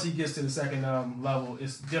 Once he gets to the second level,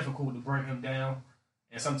 it's difficult to bring him down.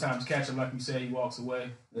 And sometimes catch him, like you said, he walks away.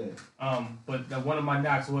 Yeah. But one of my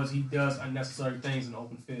knocks was he does unnecessary things in the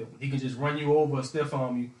open field. He can just run you over, stiff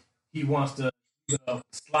arm you. He wants to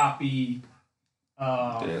sloppy,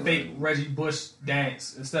 fake Reggie Bush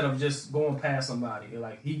dance instead of just going past somebody.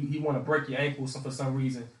 Like he want to break your ankles for some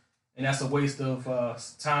reason, and that's a waste of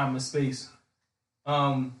time and space.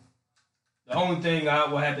 The only thing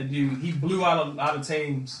I would have to do, he blew out a lot of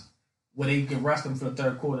teams where they can rest him for the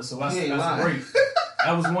third quarter. So that's great.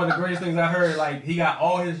 That was one of the greatest things I heard. Like he got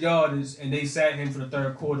all his yardage, and they sat him for the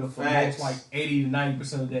third quarter for most like 80 to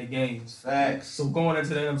 90% of their games. Facts. So going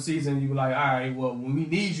into the end of the season, you were like, all right, well, when we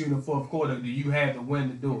need you in the fourth quarter, do you have the win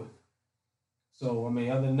to do it? So I mean,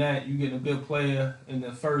 other than that, you get a good player in the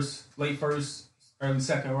late first, early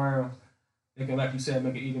second round. They can, like you said,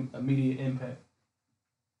 make an immediate impact.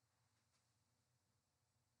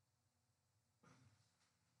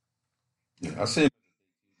 Yeah, I say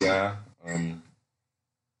guy.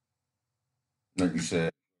 Like you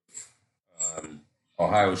said,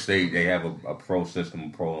 Ohio State, they have a pro system,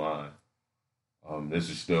 pro line. This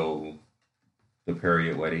is still the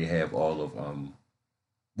period where they have all of,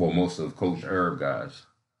 most of Coach Herb guys.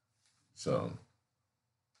 So,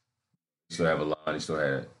 they still have a line. They still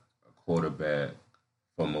had a quarterback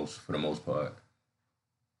for the most part.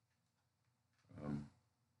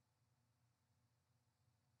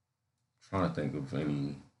 Trying to think of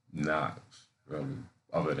any knocks really,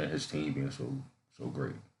 other than his team being so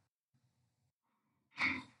great.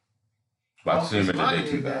 But I see him as a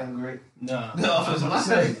day two guy. Great. No, The offensive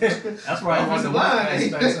line. that's why I want the work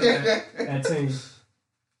aspects of that team.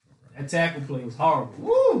 That tackle play was horrible.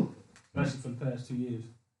 Woo! Especially for the past 2 years.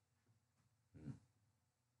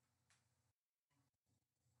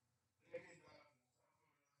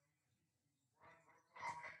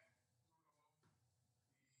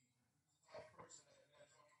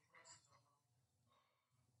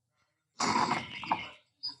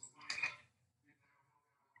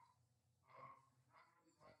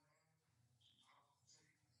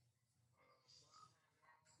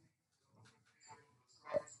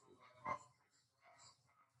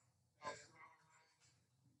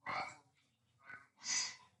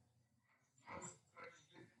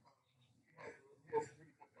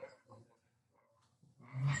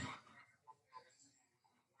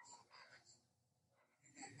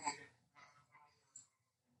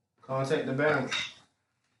 Contact the balance.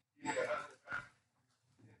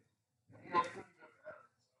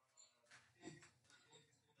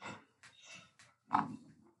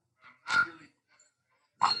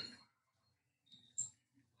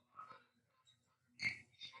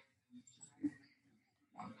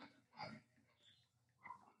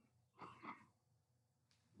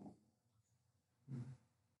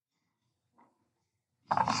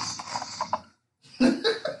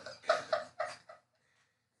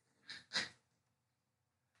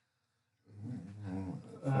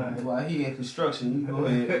 While he in construction, you go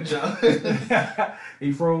ahead, John.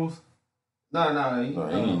 He froze. No. No, he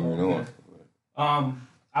ain't even okay. on.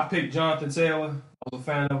 I picked Jonathan Taylor. I was a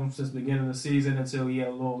fan of him since the beginning of the season until he had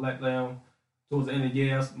a little letdown towards the end of the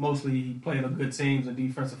year. Mostly he played on good teams and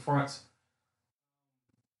defensive fronts.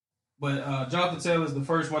 But Jonathan Taylor is the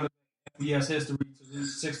first one in FBS history to reach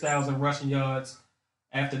 6,000 rushing yards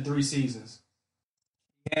after 3 seasons.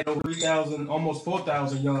 He had over 3,000, almost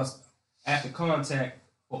 4,000 yards after contact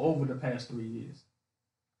for over the past 3 years.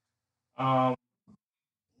 And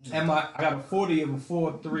I got a 40 of a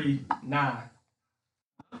 4.39.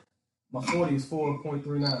 My 40 is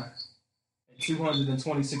 4.39 and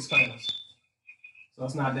 226 pounds. So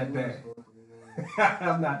it's not that bad.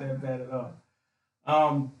 I'm not that bad at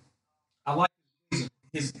all. I like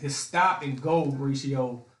his stop and go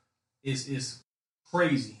ratio is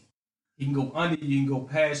crazy. He can go under you, you can go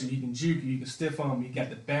past you, he can juke you, you can stiff arm, he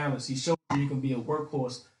got the balance. He showed you can be a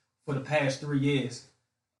workhorse for the past 3 years.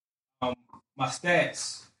 My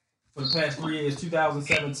stats for the past 3 years,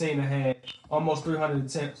 2017 I had almost 300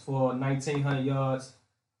 attempts for 1,900 yards.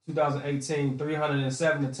 2018,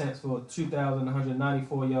 307 attempts for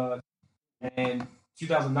 2,194 yards. And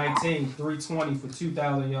 2019, 320 for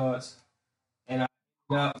 2,000 yards. And I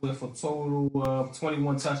ended up with a total of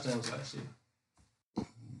 21 touchdowns last year.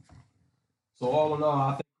 So all in all,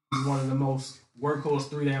 I think he's one of the most workhorse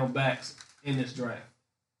 3-down backs in this draft.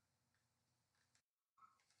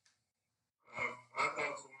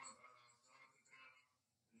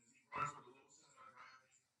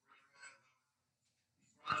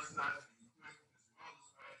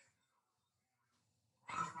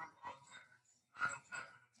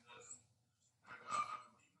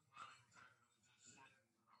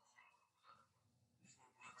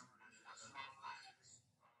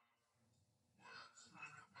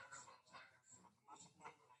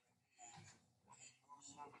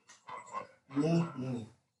 Mm-hmm.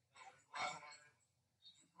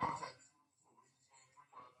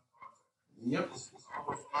 Yep.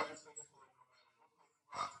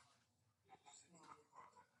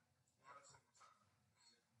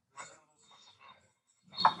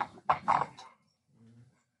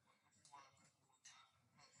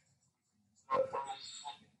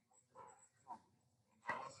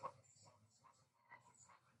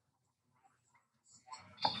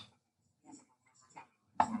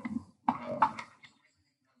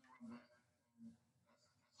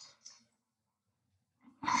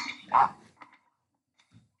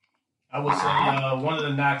 I would say one of the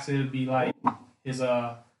knocks would be like his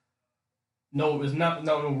no real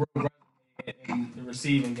resume in the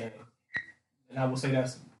receiving game, and I would say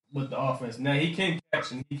that's with the offense. Now he can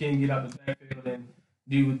catch and he can get up the backfield and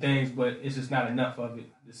do things, but it's just not enough of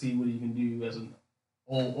it to see what he can do as an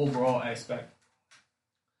overall aspect.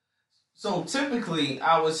 So typically,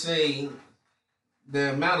 I would say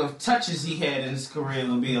the amount of touches he had in his career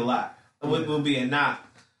will be a lot. It will be a knock.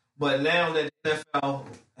 But now that the NFL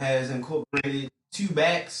has incorporated 2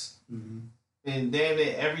 backs, and damn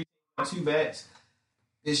it, every 2 backs,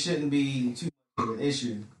 it shouldn't be too much of an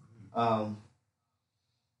issue.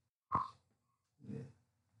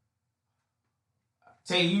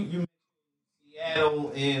 Tay, you mentioned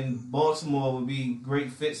Seattle and Baltimore would be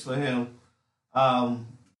great fits for him.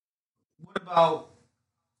 What about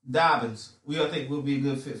Dobbins? We all think will be a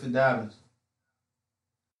good fit for Dobbins.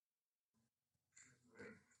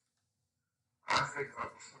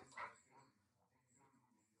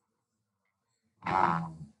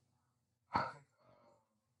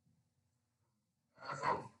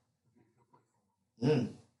 Mm.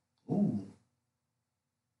 Ooh.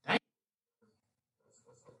 Dang.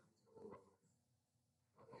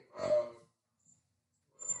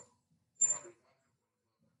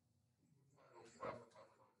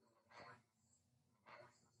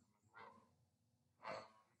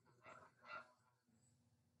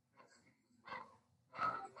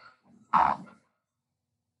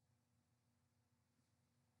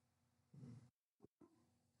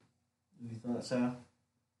 You thought so?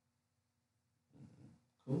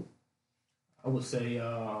 Cool. I would say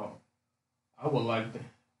I would like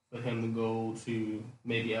for him to go to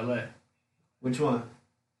maybe LA. Which one?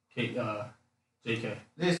 JK.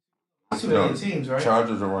 There's two other teams, right?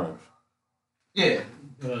 Chargers or Rams? Yeah.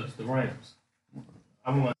 It's the Rams.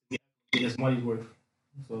 I'm going to get his money's worth.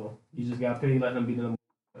 So he just got paid, let him be the number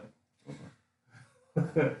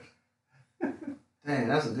one. Dang,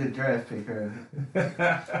 that's a good draft pick, Woo!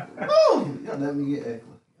 Y'all let me get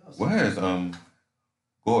Eckler. Where's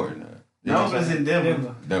Gordon at? That was in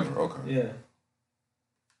Denver. Denver, okay. Yeah.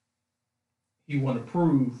 He want to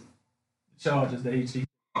prove the Chargers that he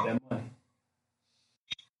got that money.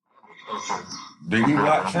 Did he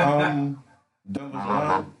watch Denver's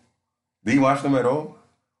line? Did he watch them at all?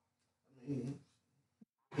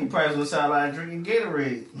 He probably was on the sideline drinking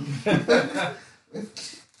Gatorade.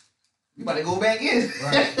 You about to go back in.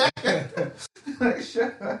 Right.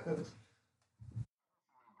 Shut up.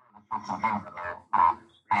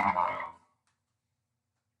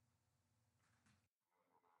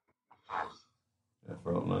 Yeah,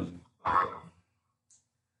 Philip Lindsay.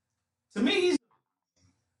 To me,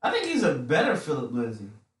 I think he's a better Philip Lindsay.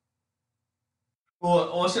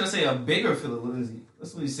 Or should I say a bigger Philip Lindsay?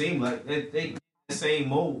 That's what he seemed like. They the same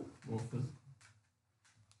mold.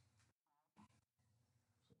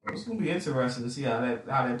 It's gonna be interesting to see how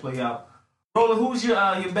that play out. Roller, who's your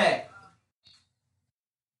back?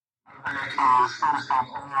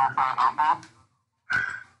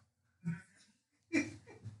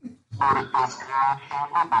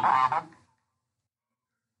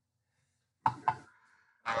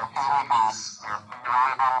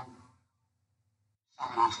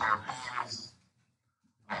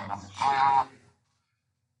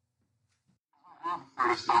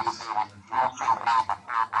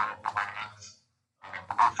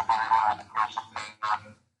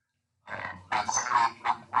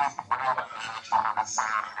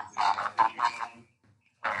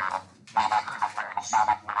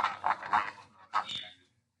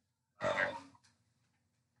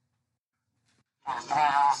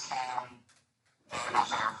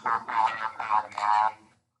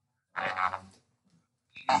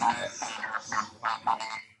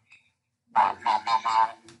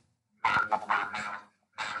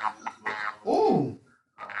 Ooh.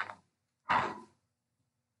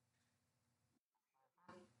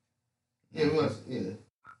 Yeah, it was. Yeah.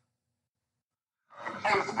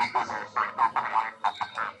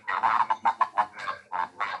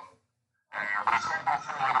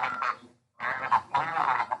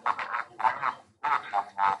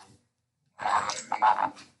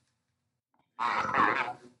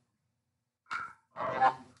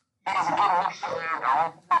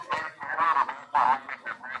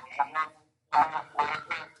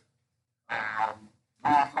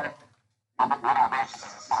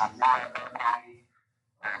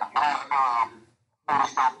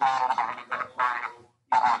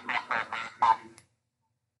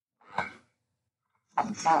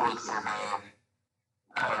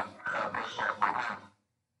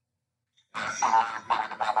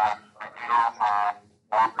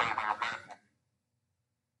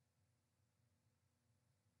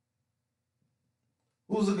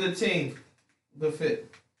 Who's a good team? Good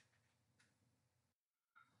fit.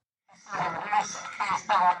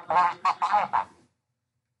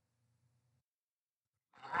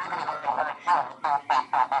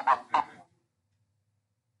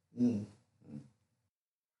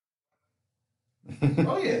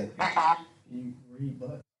 Oh yeah. You read,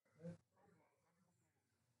 but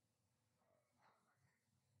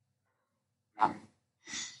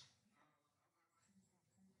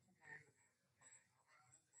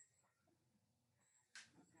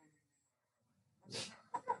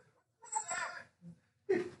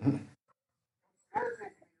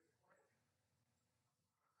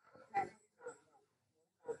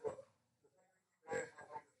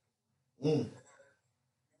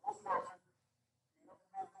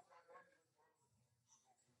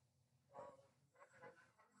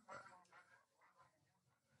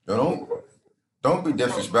Don't be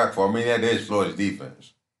disrespectful. I mean, that is Florida's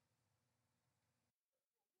defense.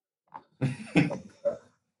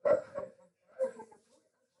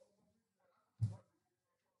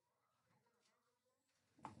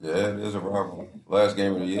 Yeah, it is a rival. Last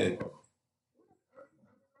game of the year.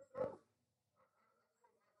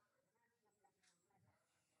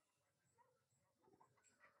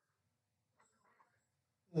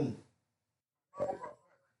 I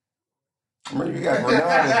mean, you got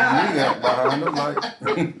Grenada and you got behind them, like.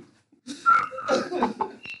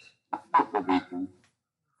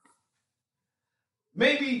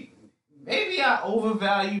 Maybe I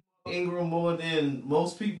overvalue Ingram more than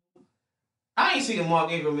most people. I ain't seen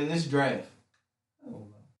Mark Ingram in this draft.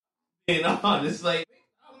 Being honest, like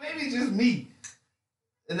maybe it's just me.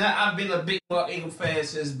 And I've been a big Mark Ingram fan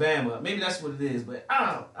since Bama. Maybe that's what it is, but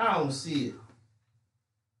I don't see it.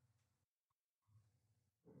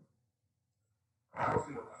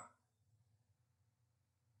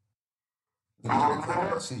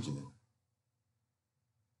 CJ.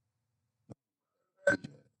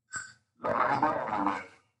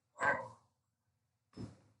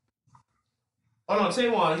 Oh no,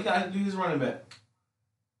 Taywan, he got to do his running back.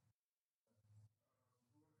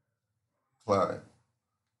 Clyde.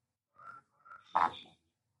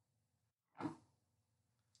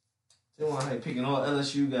 Taywan had picking all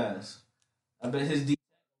LSU guys. I bet his D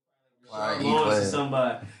Clyde belongs to Clyde.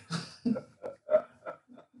 somebody.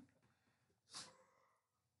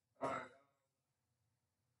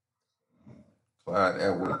 Clyde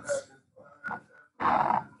Edwards.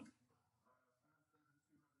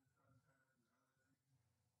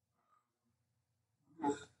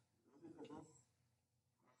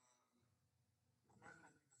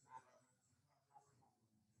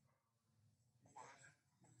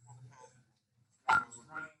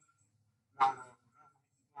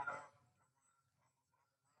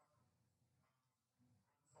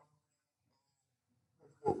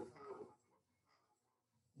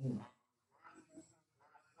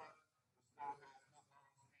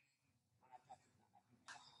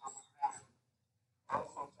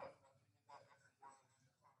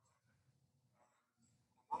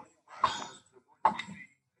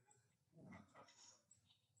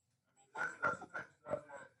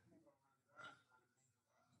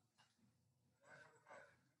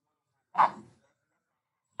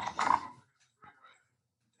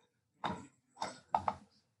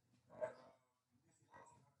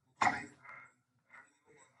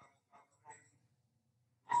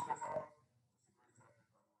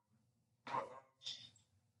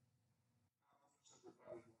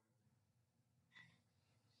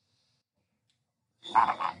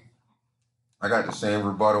 I got the same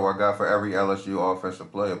rebuttal I got for every LSU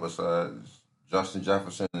offensive player besides Justin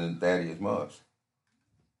Jefferson and Thaddeus Moss.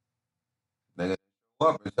 They didn't show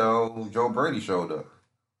up until Joe Brady showed up.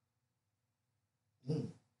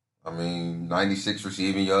 I mean, 96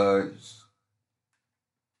 receiving yards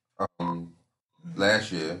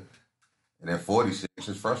last year, and then 46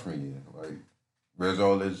 his freshman year. Like, where's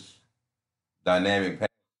all this dynamic pass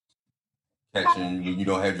catching when you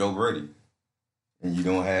don't have Joe Brady? And you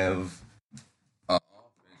don't have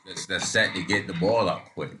that's set to get the ball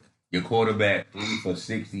out quick. Your quarterback threw for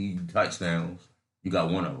 60 touchdowns. You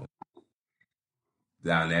got one of them.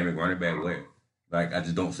 Dynamic running back where? Like, I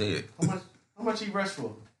just don't see it. How much he rushed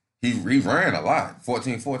for? He ran a lot.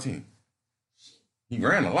 14-14. He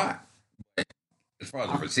ran a lot. But as far as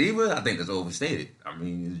a receiver, I think that's overstated. I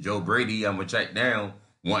mean, Joe Brady, I'm going to check down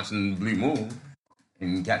once in the blue moon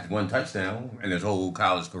and catch one touchdown in his whole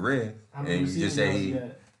college career. And you just say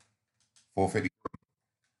 450.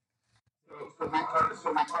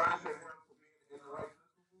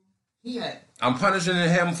 I'm punishing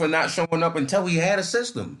him for not showing up until he had a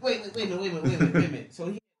system. Wait a minute. So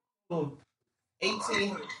he had 18.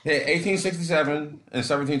 Yeah, 1867 and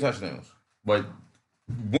 17 touchdowns. But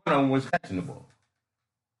one of them was catching the ball.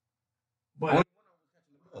 But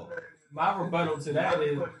my rebuttal to that,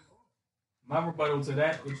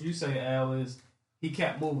 what you say, Al, is he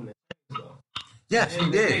kept moving it. Though. Yes, he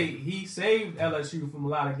did. He saved LSU from a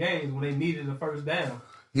lot of games when they needed a first down.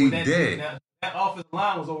 He did. That offensive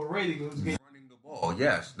line was overrated. It was getting running the ball.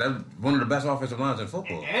 Yes, that's one of the best offensive lines in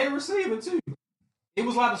football. And receiving too. It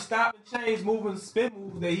was like a stop and change, moving spin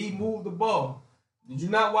moves that he moved the ball. Did you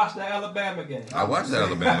not watch the Alabama game? I watched the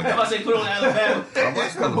Alabama game. I say put on Alabama. I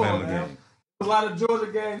watched the Alabama game. There's a lot of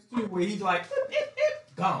Georgia games too where he's like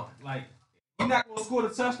gone. Like he's not gonna score the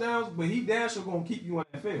touchdowns, but he damn sure gonna keep you on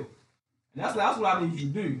that field. And that's what I need you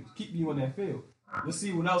to do. Keep you on that field. Let's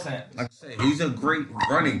see what else happens. Like I say, he's a great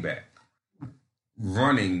running back.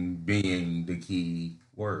 Running being the key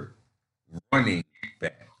word. Running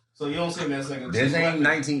back. So you don't say that's like a This ain't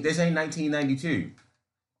 1992.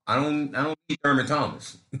 I don't need Thurman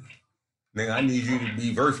Thomas. Nigga, I need you to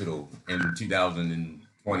be versatile in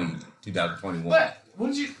 2020, 2021. But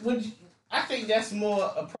would you I think that's more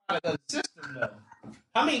a product of the system though.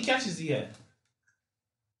 How many catches he had?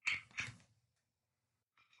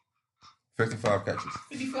 55 catches.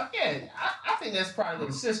 55. Yeah, I think that's product of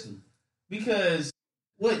the system. Because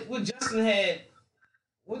what Justin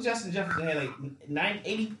Jefferson had like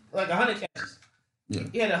 80, like 100 catches. Yeah.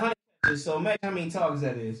 He had 100 catches, so imagine how many targets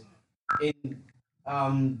that is.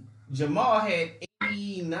 And Jamal had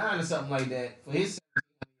 89 or something like that for his.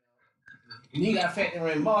 And you got factor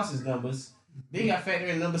in Moss's numbers. Then you got factor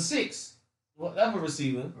in number 6, whatever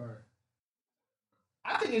receiver. Right.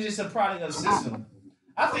 I think it's just a product of the system.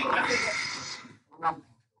 I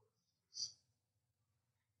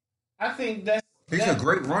think that's He's a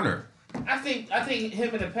great runner. I think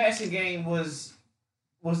him in the passing game was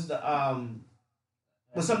the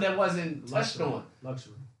was something that wasn't touched on.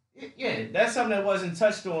 Luxury. Yeah, that's something that wasn't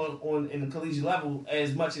touched on in the collegiate level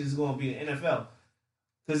as much as it's going to be in the NFL.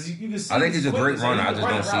 Because you can see. I think he's a great quickness, runner. he I can just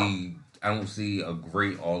run don't a route. see. I don't see a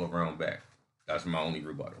great all around back. That's my only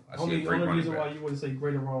rebuttal. I see a great Only running reason back. why you wouldn't say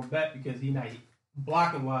greater wrong back because he not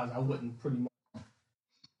blocking wise. I wouldn't pretty much.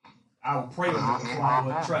 I would pray with him before I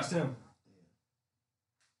would trust him.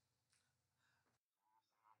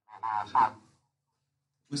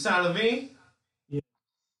 We signed Levine.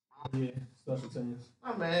 Yeah, special teams.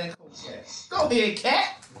 My man, Coach Cat. Go ahead,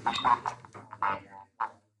 Cat.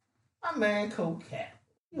 My man, Coach Cat.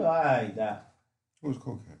 You all right, Doc? Who's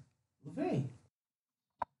Cocaine? Levine.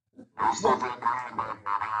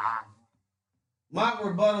 My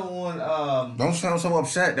rebuttal on Don't sound so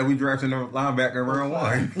upset that we drafted a linebacker in round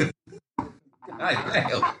one.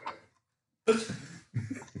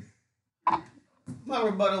 my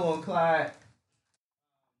rebuttal on Clyde.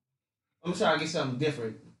 I'm trying to get something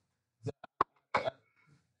different.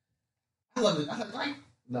 I love it. I like.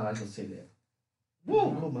 No, I don't say that.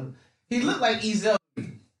 Whoa, man. He looked like Ezel.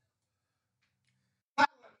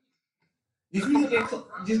 If you look at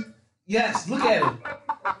yes, look at him.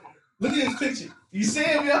 Look at his picture. You see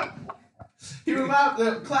him, yo? He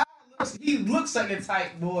reminds Clyde. He looks like the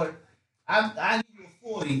type boy. I need you a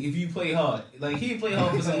 40 if you play hard. Like he play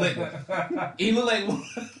hard for some liquor. He look like one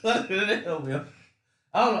of them, yo.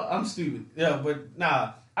 I don't know. I'm stupid. Yeah, but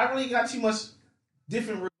nah. I really got too much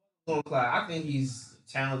different on Clyde. I think he's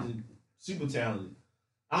talented, super talented.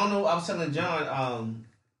 I don't know. I was telling John,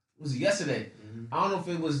 was it yesterday? I don't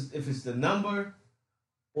know if it's the number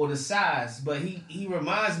or the size, but he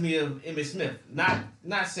reminds me of Emmitt Smith.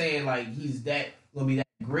 Not saying like he's gonna be that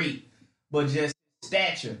great, but just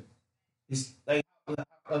stature. It's like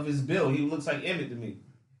of his build. He looks like Emmitt to me.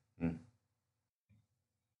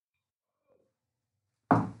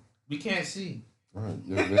 We can't see. All right,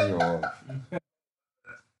 your video off.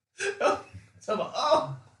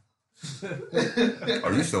 Oh.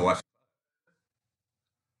 Are you still watching?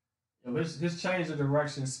 Yo, his change of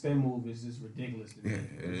direction, spin move is just ridiculous to me. Yeah,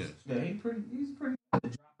 it is. Yeah, he's pretty. The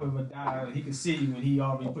drop of a dial, he can see you and he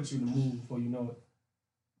already put you in the move before you know it.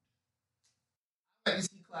 I'd like to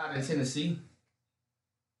see Clyde in Tennessee.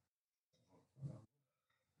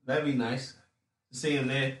 That'd be nice to see him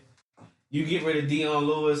there. You get rid of Dion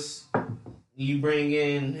Lewis, you bring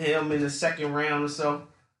in him in the second round or so.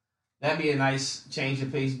 That'd be a nice change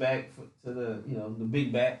of pace back to the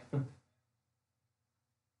big back.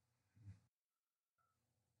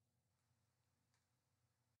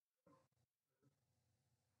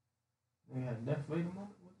 Yeah, definitely the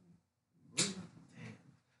moment.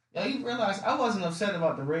 Yo, you realize I wasn't upset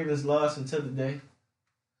about the Ravens' loss until today.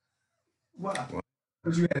 What?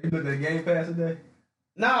 What you had? You looked at the Game Pass today?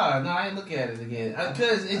 Nah, I ain't look at it again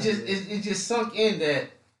because it just sunk in that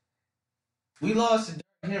we lost to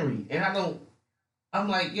Derrick Henry, and I'm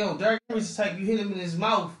like, yo, Derrick Henry's the type you hit him in his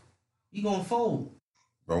mouth, he gonna fold.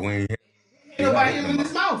 But when Ain't nobody hit him in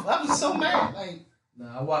his mouth. I was so mad. Like,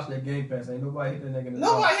 Nah, I watched that Game Pass. Ain't nobody hit that nigga in the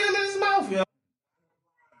nobody hit him in his mouth, yo.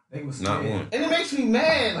 They was not scared. one. And it makes me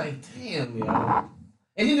mad. Like, damn, yo.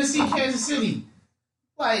 And then to see Kansas City,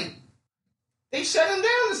 like, they shut him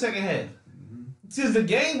down the second half. Since the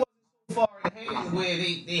game wasn't so far in hand where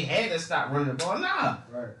they had to stop running the ball. Nah.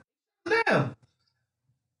 Right. Damn.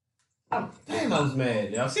 Damn, I was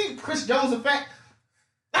mad, yo. See Chris Jones effect?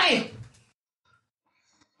 Damn.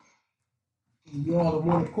 You all the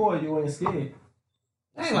one core, you ain't scared.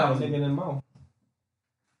 Damn, I was nigga in the mouth.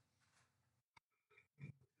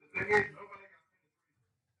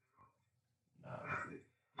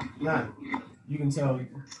 Nah. You can tell.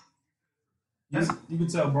 You can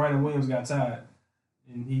tell Brandon Williams got tired,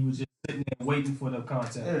 and he was just sitting there waiting for the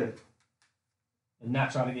contact and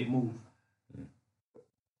not trying to get moved.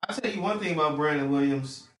 I'll tell you one thing about Brandon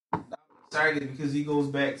Williams. I'm excited because he goes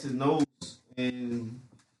back to nose and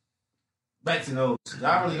back to nose.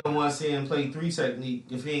 I really don't want to see him play 3 technique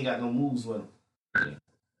if he ain't got no moves with him.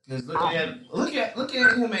 Because look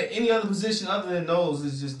at him at any other position other than nose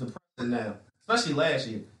is just depressing now, especially last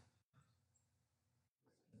year.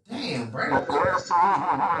 Damn, Brandon.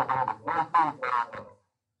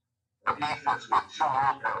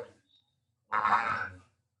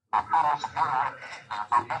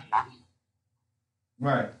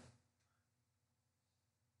 Right.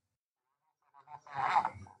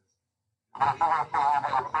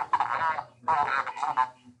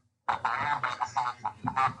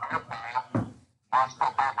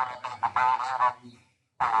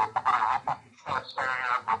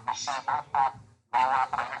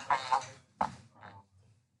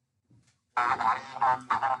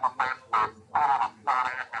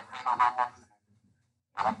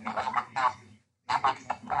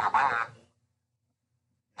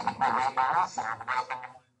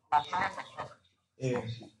 Yeah.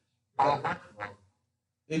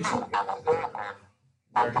 It, tru-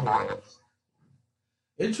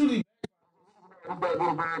 it truly.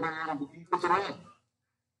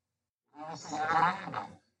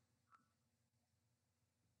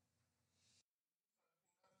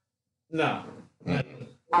 No.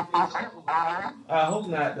 I hope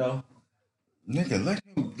not, though. Nigga,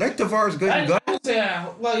 let DeVar's good and go. I say,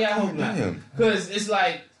 well, yeah, I hope not. Damn. Because it's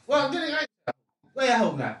like, well, I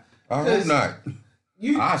hope not. I hope not.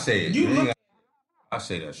 I say it. I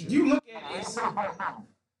say that shit. You look at it,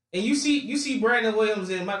 and you see Brandon Williams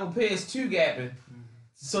and Michael Pierce two gapping,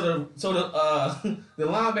 so the the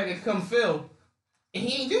linebacker come fill, and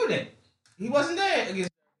he ain't do that. He wasn't there against.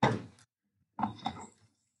 And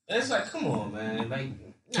it's like, come on, man, like.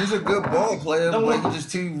 He's a good ball player, Don't but want- he's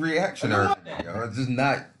just too reactionary. want that. Yo. It's just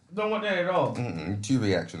not Don't want that at all. too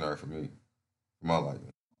reactionary for me. For my liking.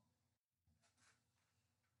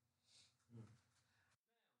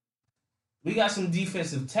 We got some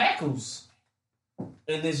defensive tackles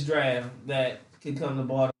in this draft that can come to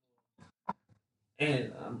Baltimore,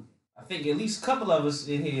 and I think at least a couple of us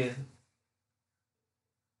in here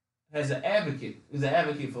is an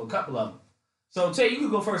advocate for a couple of them. So, Tay, you can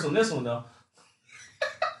go first on this one, though.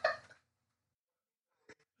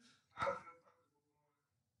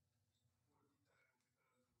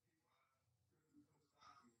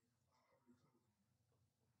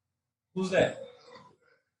 Who's that?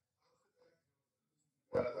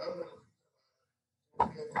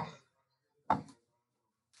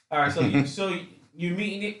 All right, so you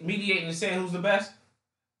mediating and saying who's the best?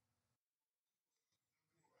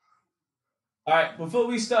 All right, before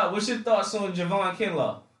we start, what's your thoughts on Javon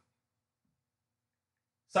Kinlaw?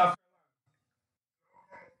 South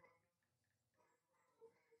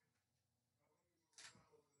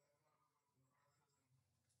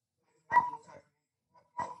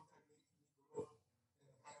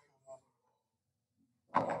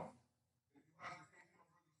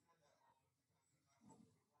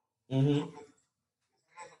Mm-hmm.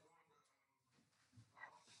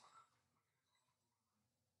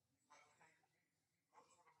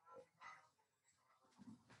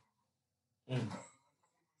 Mm.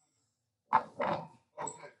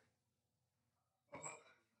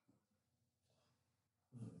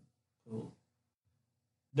 Cool.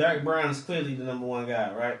 Derek Brown is clearly the number one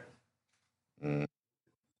guy, right? Mm.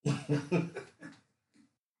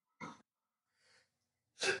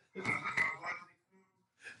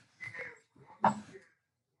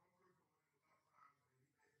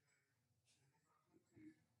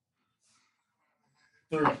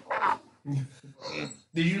 Three.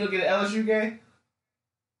 Did you look at the LSU game?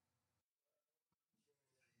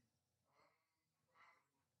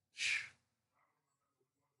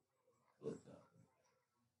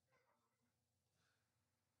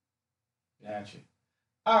 Gotcha.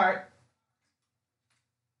 All right.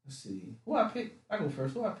 Let's see. Who I pick? I go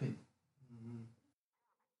first. Who I pick?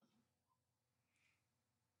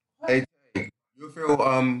 Hey, you feel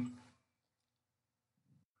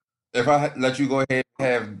if I let you go ahead and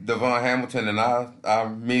have Devon Hamilton and I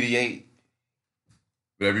mediate,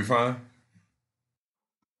 would that be fine?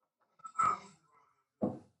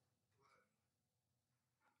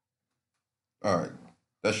 All right,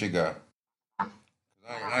 that's your guy.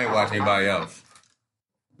 I ain't watching anybody else.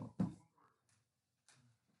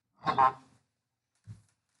 All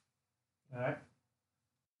right.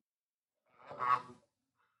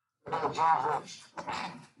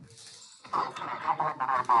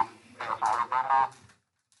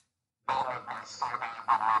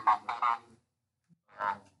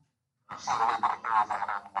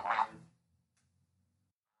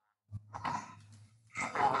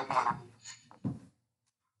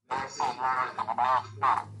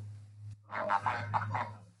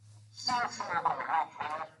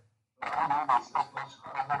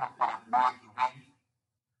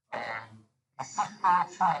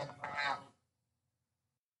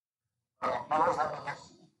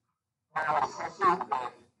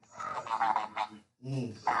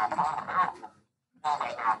 Mm.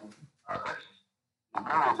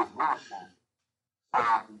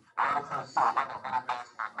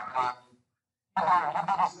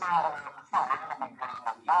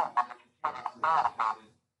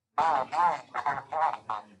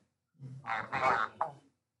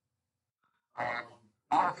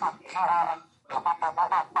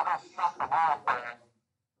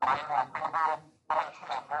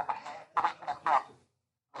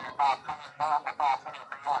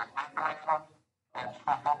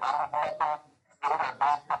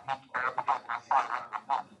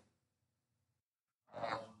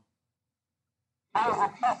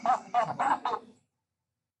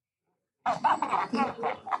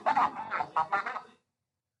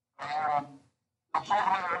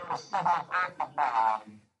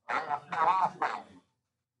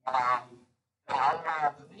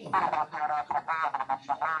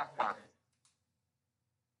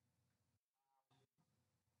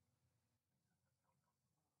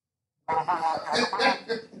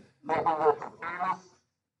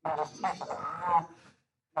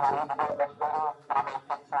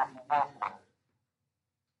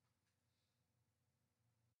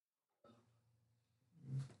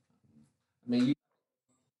 I mean, you,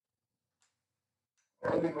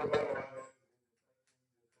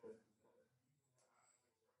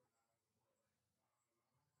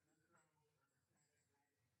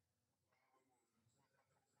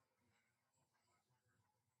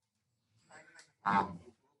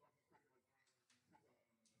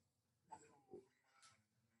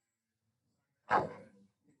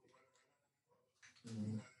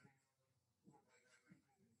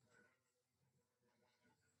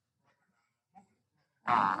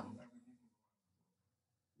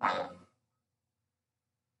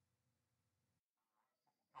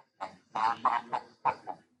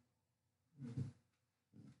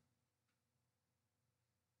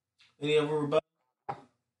 any other rebuttal?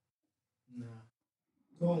 Nah.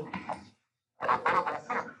 Cool.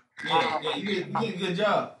 Yeah, you did a good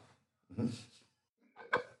job.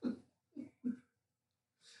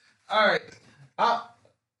 All right, I'm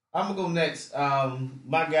gonna go next.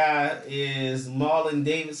 My guy is Marlon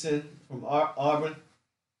Davidson from Auburn.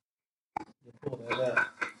 Pull that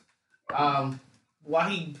up. While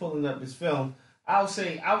he pulling up his film, I'll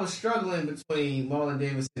say I was struggling between Marlon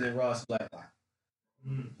Davidson and Ross Blacklock.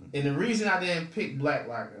 And the reason I didn't pick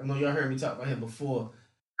Blacklock, I know y'all heard me talk about him before.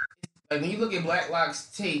 Like when you look at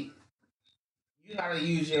Blacklock's tape, you gotta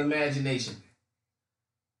use your imagination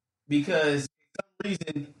because for some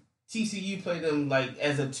reason TCU played them like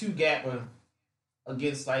as a two gapper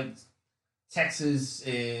against like Texas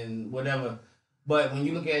and whatever. But when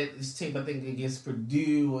you look at this tape, I think against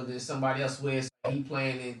Purdue or there's somebody else where it's like he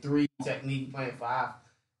playing in three technique, playing five,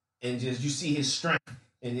 and just you see his strength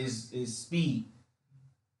and his speed.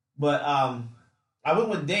 But I went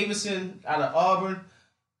with Davidson out of Auburn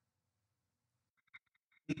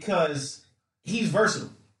because he's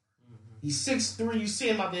versatile. He's 6'3". You see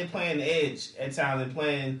him out there playing the edge at times and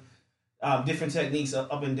playing different techniques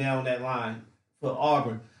up and down that line for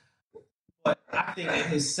Auburn. But I think at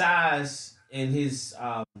his size and his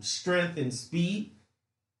strength and speed,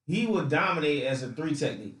 he would dominate as a three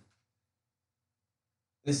technique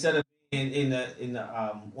instead of being in the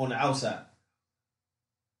on the outside.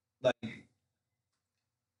 Like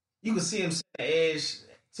you can see him set the edge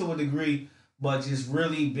to a degree, but just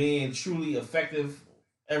really being truly effective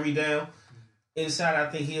every down. Inside,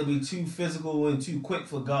 I think he'll be too physical and too quick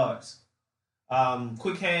for guards.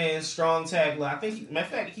 Quick hands, strong tackler. I think, matter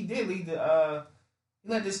of fact, he did lead he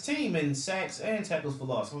led this team in sacks and tackles for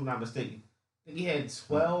loss. If I'm not mistaken. I think he had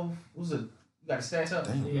 12. What was it? You got the stats up?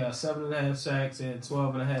 Yeah, 7.5 sacks and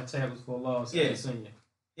 12.5 tackles for a loss. Yeah. As a senior.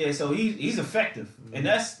 Yeah, so he's effective, and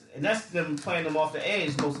that's them playing them off the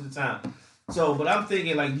edge most of the time. So, but I'm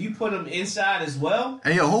thinking like you put him inside as well.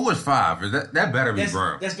 Hey, yo, who was 5? Is that better be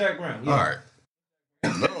Brown? That's Derek Brown. Yeah. All right.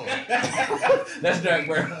 That's Derek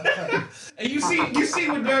Brown. And you see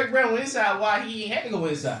with Derek Brown went inside why he had to go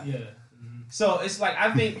inside. Yeah. So it's like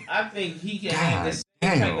I think he can have this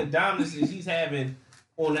same type of dominance that he's having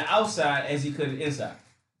on the outside as he could inside.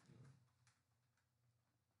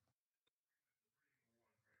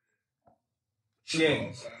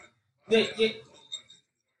 Yeah. Yeah.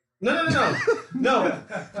 No.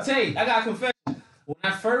 Tay, I got a confession. When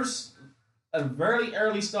I first very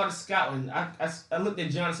early started scouting, I looked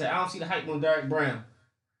at John and said, I don't see the hype on Derek Brown.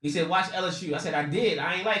 He said, watch LSU. I said, I did.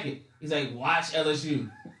 I ain't like it. He's like, watch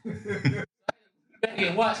LSU.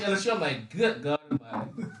 And watch LSU. I'm like, good God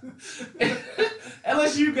Almighty.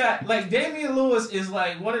 LSU got, like, Damian Lewis is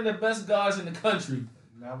like one of the best guards in the country.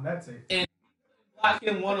 Now that's it. And block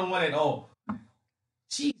him one-on-one at all.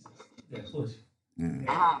 Jesus. That push.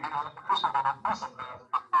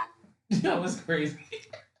 That was crazy.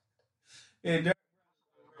 And Derek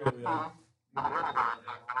Brown.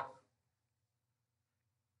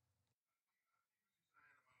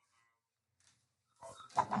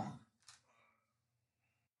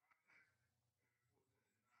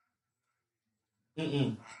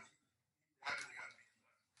 Mm-mm.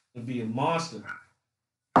 To be a monster.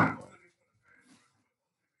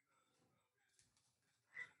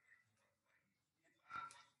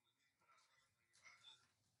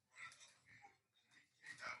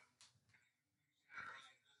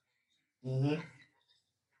 Mm-hmm.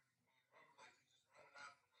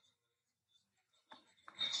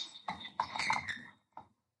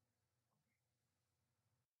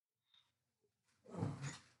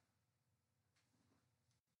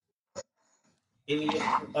 Any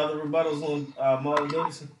other rebuttals on Marlon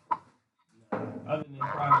Davidson? Other than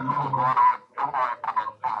probably more.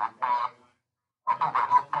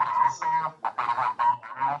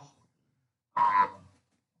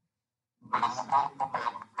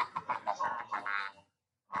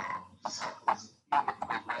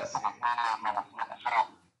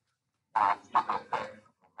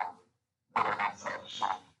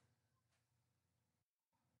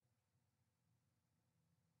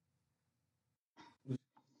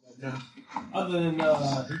 Other than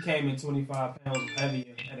he came in 25 pounds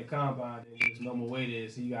heavier at a combine than his normal weight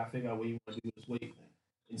is, so you got to figure out what you want to do with his weight.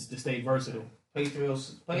 It's to stay versatile. Play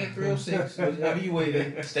 306, whatever you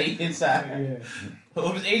waiting, stay inside. Yeah.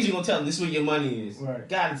 If his agent gonna tell him this is where your money is, Right.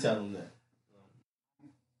 Gotta tell him that.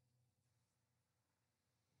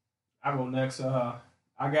 I go next. I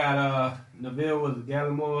got Neville with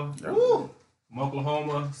Gallimore from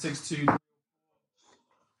Oklahoma, 6'2".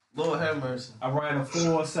 Lord have mercy. I ran a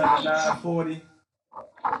 4.79 40.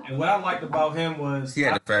 And what I liked about him was He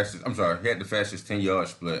had the fastest. I'm sorry. He had the fastest 10-yard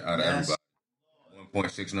split out of everybody.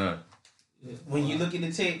 1.69. When you look at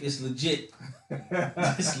the tape, it's legit.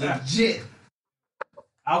 It's legit.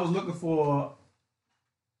 I was looking for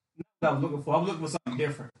something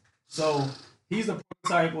different. So he's a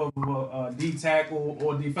prototype of a D tackle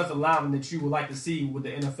or defensive lineman that you would like to see with the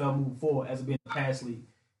NFL moving forward as being a pass league.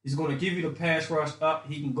 He's going to give you the pass rush up.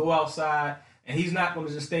 He can go outside, and he's not going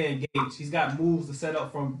to just stay engaged. He's got moves to set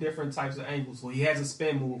up from different types of angles. So he has a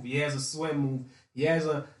spin move. He has a swim move. He has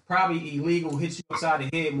a probably illegal hit you upside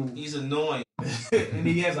the head move. He's annoying. And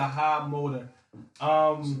he has a high motor. He's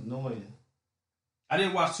annoying. I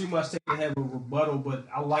didn't watch too much to have a rebuttal, but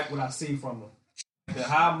I like what I see from him. The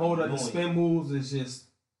high motor, the spin moves is just it's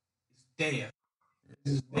there. It's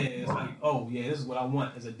just there. It's like, oh yeah, this is what I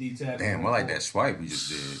want as a D tackle. Damn, I like that swipe he just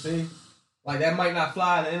did. See, like that might not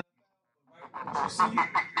fly in the NFL. You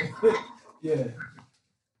see? Yeah.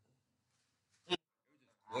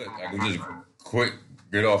 Like, we just quick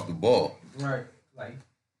get off the ball. Right. Like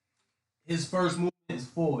his first movement is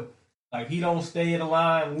forward. Like he don't stay in the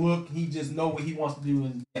line, look. He just know what he wants to do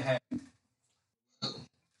and get happy.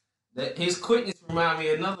 That his quickness remind me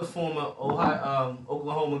of another former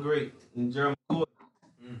Oklahoma great, Jeremy Gordon.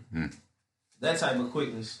 Mm-hmm. That type of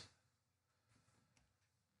quickness.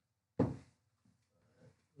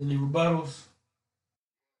 Any rebuttals?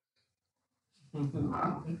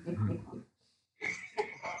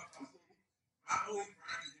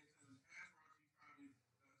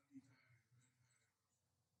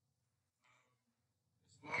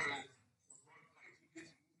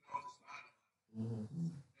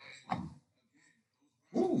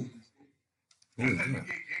 Ooh.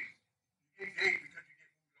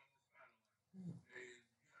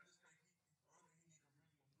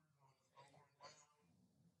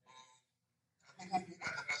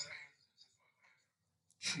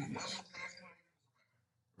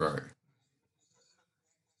 Right.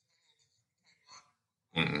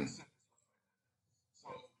 Mm-mm.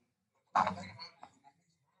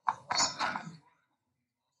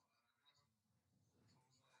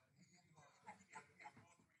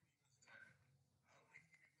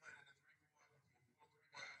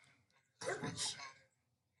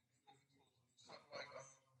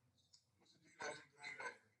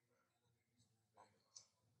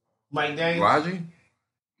 Mike Daniels. Raji?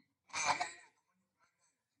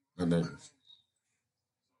 And then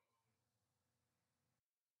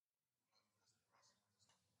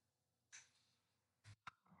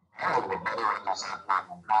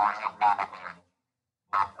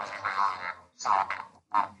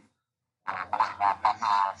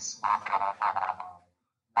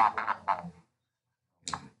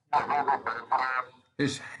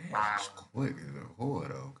his hands quick as a whore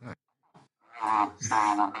though. God.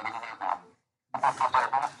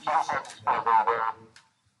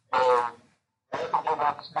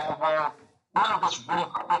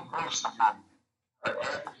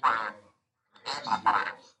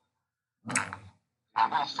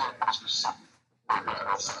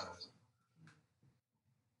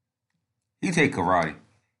 He take karate.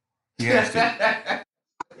 He has to.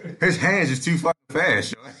 His hands is too fucking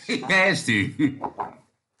fast. Yo. He has to.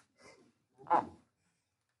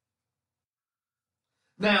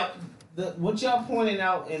 Now, what y'all pointing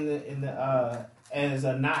out in the as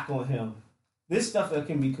a knock on him, this stuff that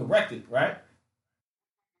can be corrected, right?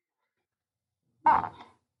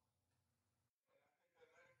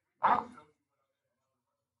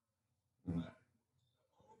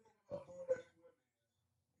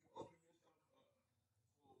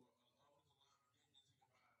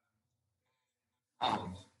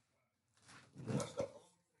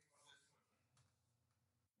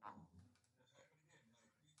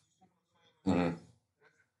 Mm-hmm.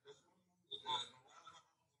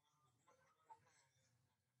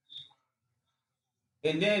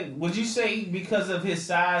 And then, would you say because of his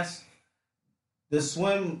size, the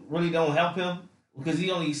swim really don't help him because he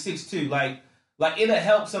only 6'2"? Like it'll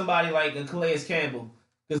help somebody like a Calais Campbell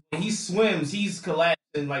because when he swims, he's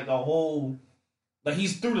collapsing like the whole, like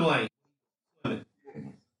he's through the lane.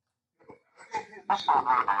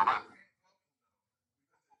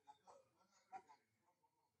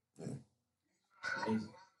 Amazing.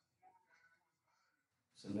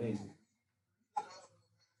 It's amazing.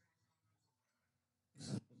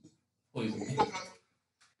 Poison.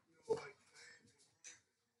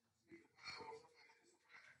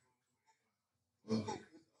 Mm.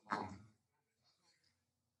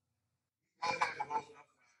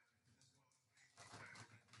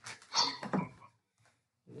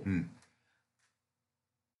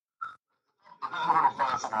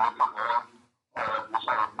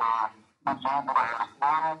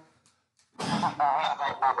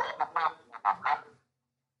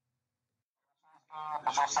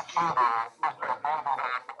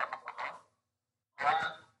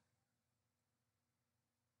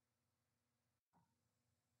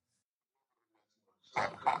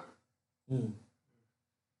 Mm.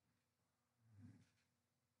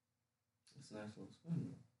 It's national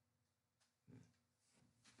swim.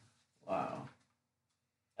 Wow.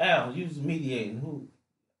 Al, you was mediating. Who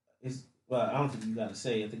is? Well, I don't think you got to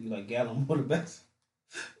say. I think you like Gallon more the best.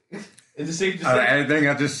 Is it safe to say? Everything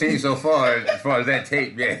I've just seen so far, as far as that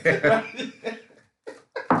tape, yeah.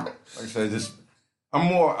 Like I said, just I'm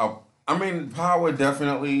more. I mean, power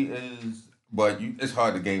definitely is, but it's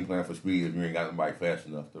hard to game plan for speed if you ain't got somebody fast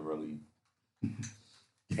enough to really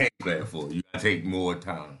game plan for it. You gotta take more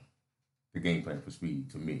time to game plan for speed.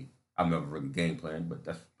 To me, I've never really game planned, but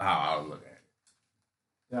that's how I look at it.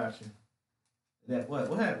 Gotcha. That what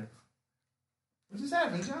happened? What just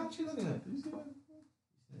happened, John? What you looking at? Did you see what?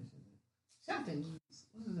 Something.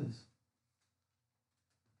 What is this?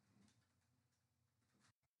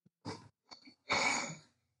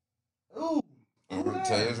 Ooh. I'm gonna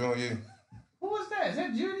tell you what's on you. Who was that? Is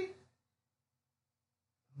that Judy?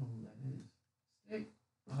 I don't know who that is. Hey.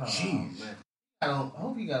 Oh, Jeez. man. I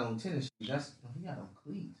hope he got on tennis shoes. He got on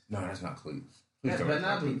cleats. No, that's not cleats. That better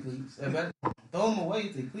not be cleats. That better throw them away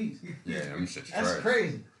if they cleats. Yeah, I'm such That's trash.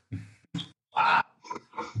 crazy. Wow.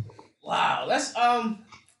 Wow. Let's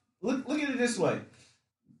look at it this way.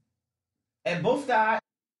 At both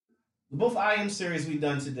IM series we've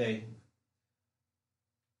done today,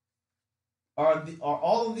 are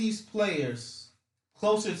all of these players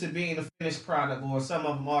closer to being a finished product, or some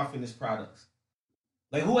of them are finished products?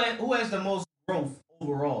 Like who has the most growth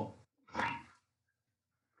overall?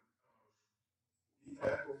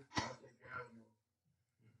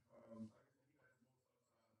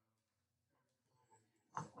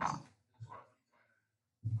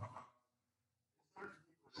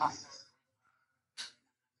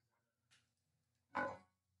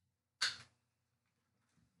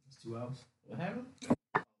 It's 2 hours. What happened?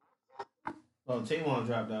 Oh, Tavon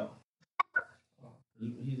dropped out.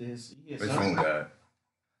 He's His phone died.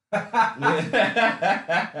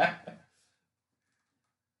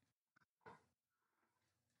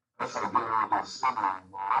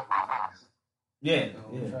 Yeah,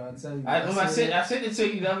 I'm trying to tell you. I sent it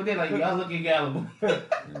to you the other day. Like y'all look at Gallup.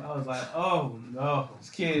 I was like, oh no, This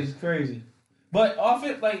kid is crazy. But off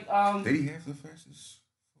it, like Did he have the fastest?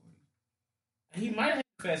 he might have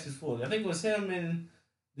the fastest 40. I think it was him and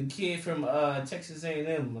the kid from Texas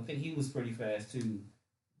A&M. I think he was pretty fast too.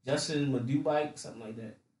 Justin Madubike, something like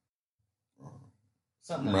that.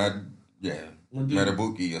 Something like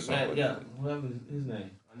Matabuki or something. Like yeah, that. whatever his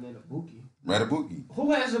name. I need a Buki. Matabuki.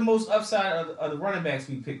 Who has the most upside of the running backs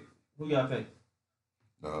we picked? Who y'all think?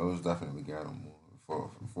 No, it was definitely got him more.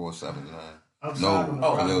 479. Upside of the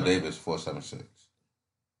No, running Khalil back. Davis 476.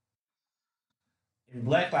 And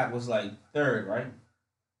Blacklock was like third, right?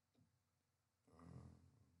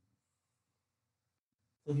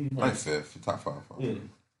 Who he Like like? fifth, top five. Yeah.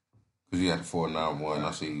 Because you had the 491.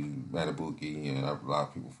 I see Matabuki and a lot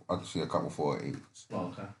of people. I can see a couple 4.8s. Oh,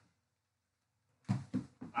 okay.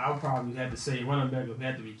 I'll probably have to say running back would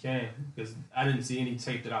have to be Cam because I didn't see any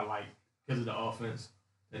tape that I liked because of the offense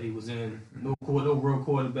that he was in. No real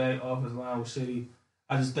quarterback. Offensive line was shitty.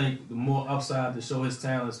 I just think the more upside to show his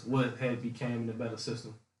talents would have became in a better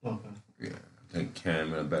system. Okay. Yeah, I think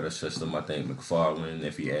Cam in a better system. I think McFarland,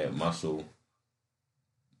 if he had muscle,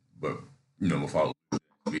 but McFarland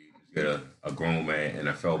get a grown man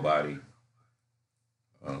NFL body.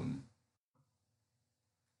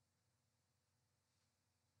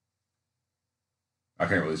 I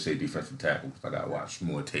can't really say defensive tackle because I got to watch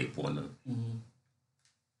more tape on them. Mm-hmm.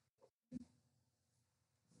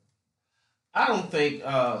 I don't think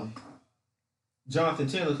Jonathan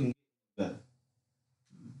Taylor can get better.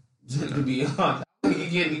 To be honest, I don't think he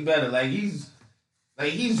can get any better. Like he's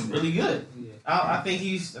really good. Yeah. I think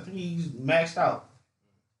he's maxed out.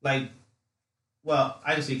 Like, well,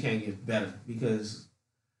 I just say he can't get better because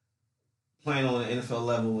playing on the NFL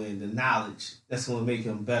level and the knowledge that's going to make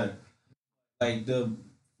him better. Like as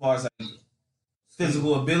far as like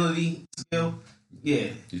physical ability, skill, yeah,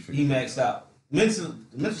 he maxed out. The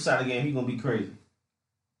mental side of the game, he's gonna be crazy.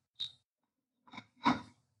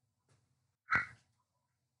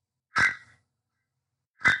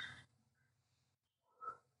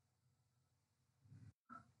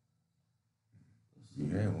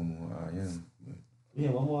 Yeah, one more I am. Yeah,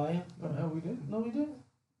 one more I am. No, we didn't. No, we didn't.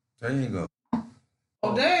 There you go.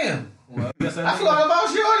 Oh damn! Well, I forgot about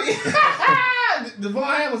Shorty. Devon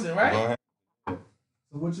Hamilton, right? So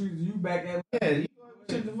what you back at? Yeah, you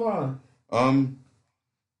took Devon.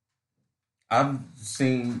 I've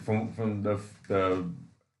seen from the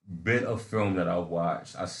bit of film that I've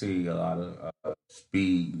watched, I see a lot of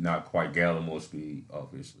speed, not quite Gallimore speed,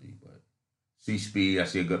 obviously, but see speed. I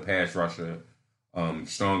see a good pass rusher,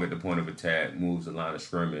 strong at the point of attack, moves the line of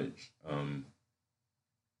scrimmage.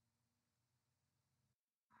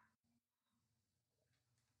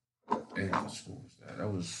 And what school was that? That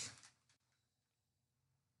was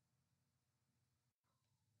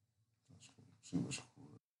super school.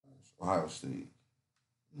 Ohio State.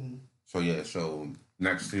 Mm-hmm. So yeah, so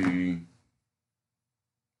next to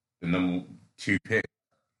the number 2 pick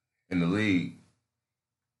in the league,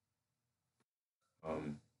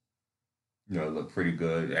 looked pretty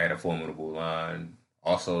good. Had a formidable line.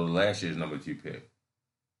 Also, last year's number 2 pick.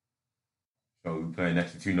 So we playing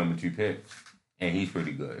next to 2 number 2 picks, and he's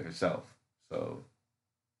pretty good himself. So,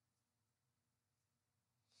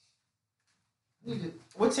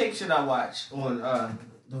 what tape should I watch on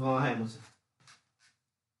Devon Hamilton?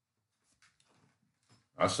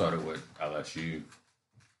 I started with LSU.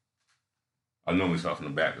 I normally start from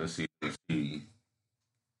the back. Let's see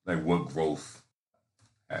like what growth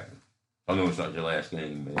happened. I normally start your last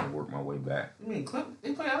game and then work my way back. You mean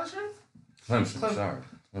they play LSU? Clemson. Sorry,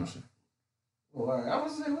 Clemson. Well, all right. I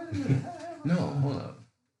was saying, wait a minute. No, hold up.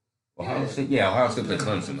 Ohio State. Yeah, Ohio State played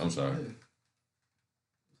Clemson. I'm sorry.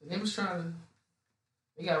 They was trying to.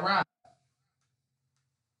 They got robbed.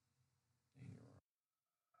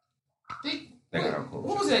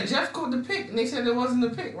 What was that? Jeff caught the pick, and they said it wasn't the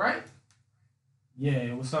pick, right? Yeah,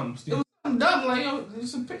 it was something stupid. It was something dumb, like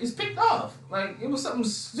it's picked off. Like it was something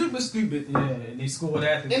stupid. Yeah, and they scored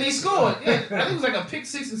after. And they scored. Yeah, I think it was like a pick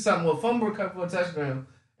 6 or something, or a fumble recovery for a touchdown, and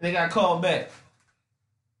they got called back.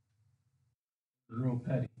 Real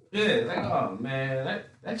petty. Yeah, like oh man,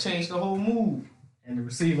 that changed the whole move. And the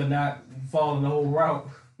receiver not following the whole route.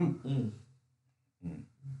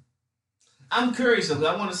 I'm curious though.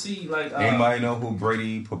 I want to see like. Anybody know who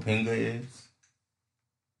Brady Popinga is?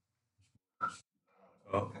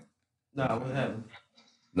 Oh. Nah, what happened?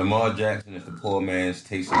 Lamar Jackson is the poor man's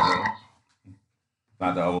Taysom Hill.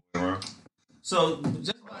 Not the other way around. So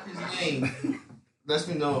just by his name, lets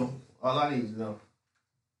me know all I need to know.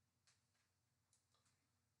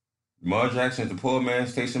 Lamar Jackson is the poor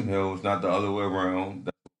man's Taysom Hill. It's not the other way around.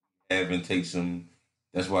 That's why Evan Taysom.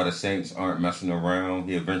 That's why the Saints aren't messing around.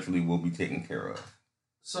 He eventually will be taken care of.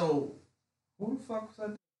 So, who the fuck was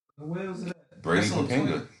that? Where was it at? Brady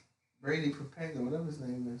Popinga. Brady Popinga, whatever his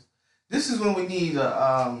name is. This is when we need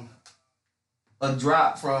a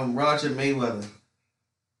drop from Roger Mayweather.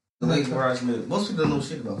 The late Roger Mayweather. Most people don't know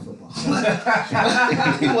shit about football.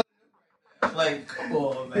 Like, come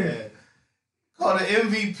on, man. Call the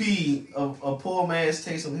MVP of a poor man's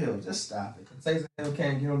Taysom Hill. Just stop it. Taysom Hill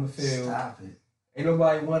can't get on the field. Stop it. Ain't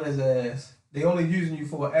nobody want his ass. They only using you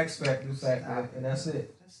for an X Factor factor, and that's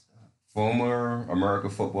it. Former American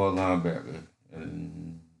football linebacker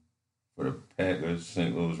and for the Packers,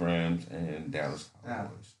 St. Louis Rams, and Dallas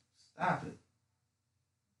Cowboys. Stop it.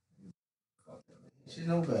 You should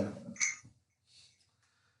know better.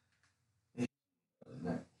 It's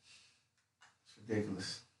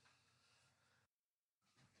ridiculous.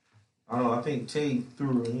 I don't know. I think Tay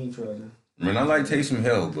threw and he tried to. I mean, I like Taysom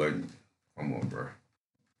Hill, but come on, bro.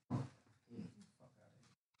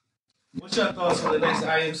 What's your thoughts on the next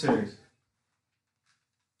IM series?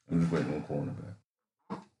 I'm just waiting on cornerback.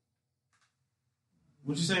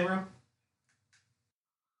 What'd you say, bro?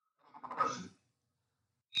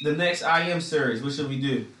 The next IM series, what should we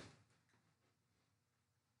do?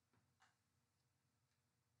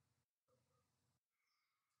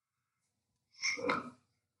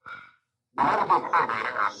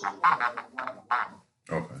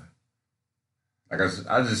 Okay. Like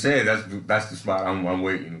I just said, that's the spot I'm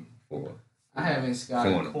waiting for. I haven't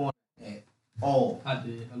scouted corner at all. I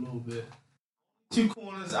did a little bit. 2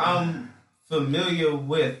 corners I'm familiar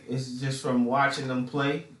with is just from watching them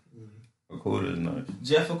play. Okudah is nice.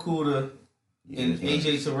 Jeff Okudah and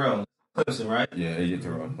AJ nice. Terrell. Clemson, right? Yeah, AJ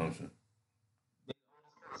Terrell Clemson.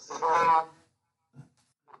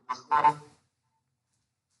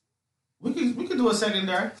 We could do a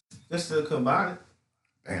secondary just to combine it.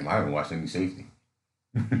 Damn, I haven't watched any safety.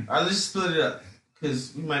 Let's just split it up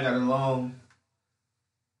because we might got a long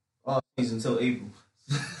off season until April.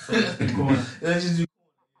 Let's just do.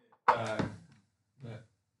 I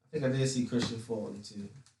think I did see Christian Fulton too.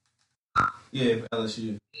 Yeah, for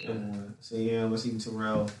LSU. So yeah, I seen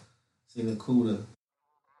Terrell, seen Okudah.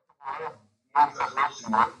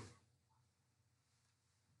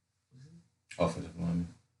 Offensive lineman.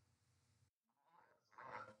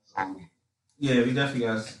 Yeah, we definitely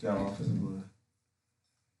got offensive line.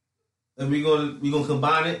 And we gonna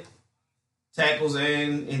combine it, tackles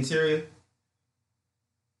and interior.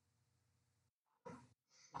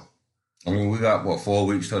 I mean, we got 4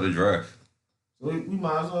 weeks till the draft. So we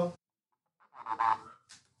might as well.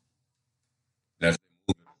 That's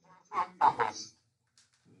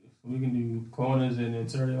We can do corners and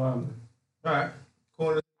interior linemen. All right,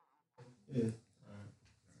 corner. Yeah,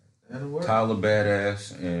 that'll work. Tyler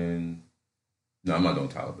Badass and no, I'm not doing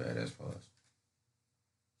Tyler Badass plus.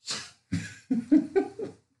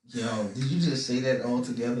 Yo, did you just say that all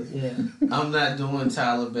together? Yeah. I'm not doing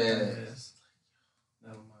Tyler Badass.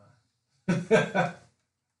 Never mind.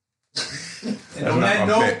 And on that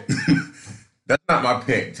note, That's not my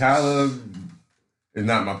pick. Tyler is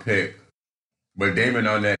not my pick. But Damon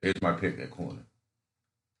Arnett is my pick at corner.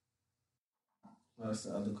 oh, that's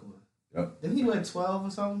the other corner. Yep. Didn't he win 12 or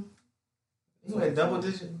something? He went double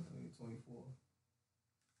digit. 24.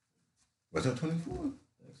 Was that 24? I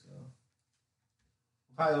think so.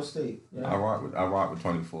 Ohio State. Right? I rock with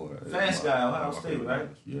 24. Fast guy, Ohio State, right?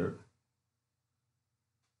 Yeah.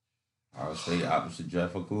 Ohio State opposite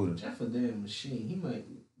Jeff Okudah. Jeff a damn machine. He might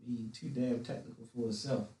be too damn technical for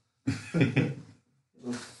himself. A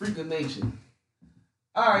freak of nature.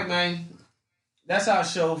 All right, man. That's our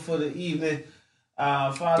show for the evening.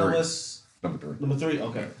 Follow us. Number 3.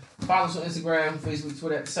 Okay. Follow us on Instagram, Facebook,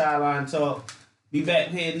 Twitter at Sideline Talk. Be back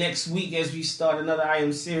here next week as we start another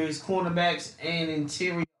IM series, cornerbacks and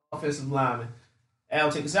interior offensive linemen.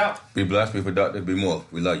 Al, take us out. Be blessed, be productive, be more.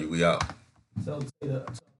 We love you. We out.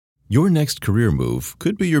 Your next career move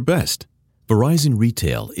could be your best. Verizon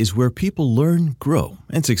Retail is where people learn, grow,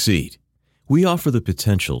 and succeed. We offer the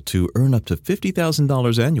potential to earn up to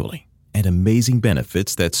 $50,000 annually and amazing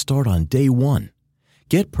benefits that start on day one.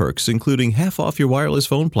 Get perks including half off your wireless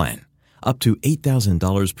phone plan, up to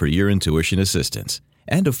 $8,000 per year in tuition assistance,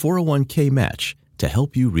 and a 401k match to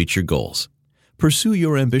help you reach your goals. Pursue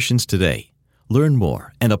your ambitions today. Learn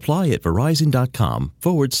more and apply at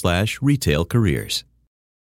verizon.com/retail careers.